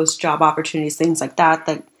 where I post job opportunities, things like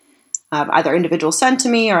that either individuals send to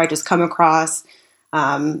me or I just come across,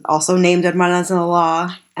 also named Hermanas in the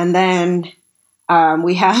Law. And then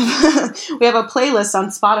we have we have a playlist on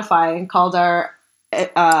Spotify called our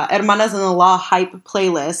Hermanas in the Law Hype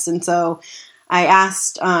playlist. And so I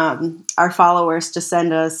asked our followers to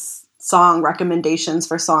send us song recommendations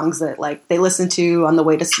for songs that like they listen to on the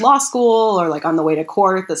way to law school or like on the way to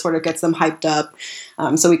court that sort of gets them hyped up.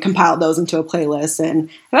 So we compiled those into a playlist, and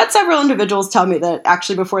I've had several individuals tell me that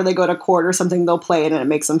actually before they go to court or something, they'll play it and it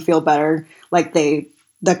makes them feel better, like the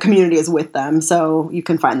community is with them. So you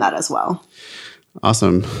can find that as well.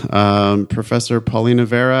 Awesome. Professor Paulina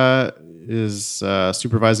Vera is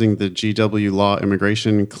supervising the GW Law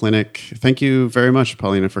Immigration Clinic. Thank you very much,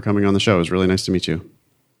 Paulina, for coming on the show. It was really nice to meet you.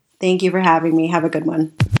 Thank you for having me. Have a good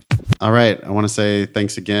one. All right. I want to say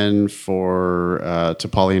thanks again to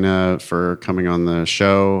Paulina for coming on the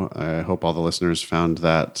show. I hope all the listeners found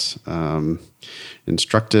that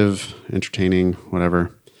instructive, entertaining,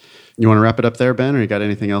 whatever. You want to wrap it up there, Ben, or you got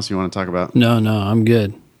anything else you want to talk about? No, I'm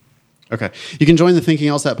good. Okay. You can join the Thinking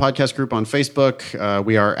LSAT podcast group on Facebook.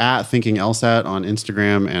 We are at Thinking LSAT on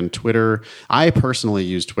Instagram and Twitter. I personally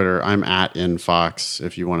use Twitter. I'm at InFox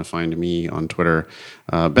if you want to find me on Twitter.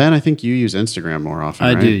 Ben, I think you use Instagram more often,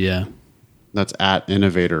 right? I do, yeah. That's at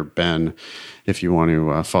Innovator Ben if you want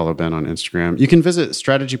to follow Ben on Instagram. You can visit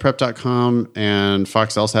strategyprep.com and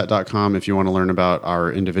foxlsat.com if you want to learn about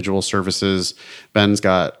our individual services. Ben's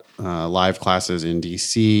got live classes in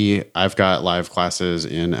DC. I've got live classes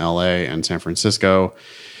in LA and San Francisco.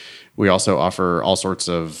 We also offer all sorts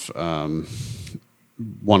of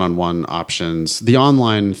one-on-one options. The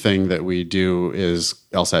online thing that we do is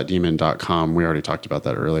lsatdemon.com. We already talked about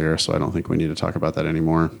that earlier, so I don't think we need to talk about that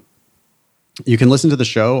anymore. You can listen to the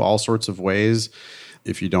show all sorts of ways.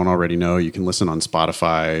 If you don't already know, you can listen on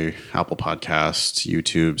Spotify, Apple Podcasts,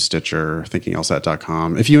 YouTube, Stitcher,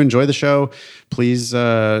 thinkinglsat.com. If you enjoy the show, please,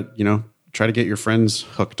 try to get your friends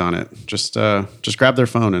hooked on it. Just grab their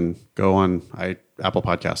phone and go on Apple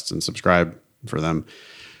Podcasts and subscribe for them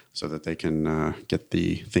so that they can get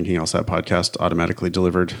the Thinking LSAT podcast automatically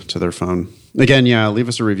delivered to their phone. Again, leave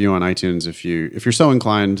us a review on iTunes if you're so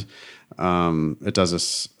inclined. It does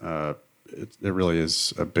us. It really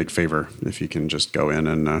is a big favor if you can just go in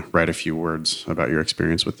and write a few words about your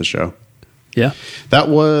experience with the show. Yeah. That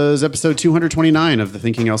was episode 229 of the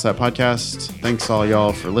Thinking LSAT podcast. Thanks all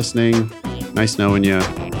y'all for listening. Nice knowing you.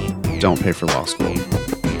 Don't pay for law school.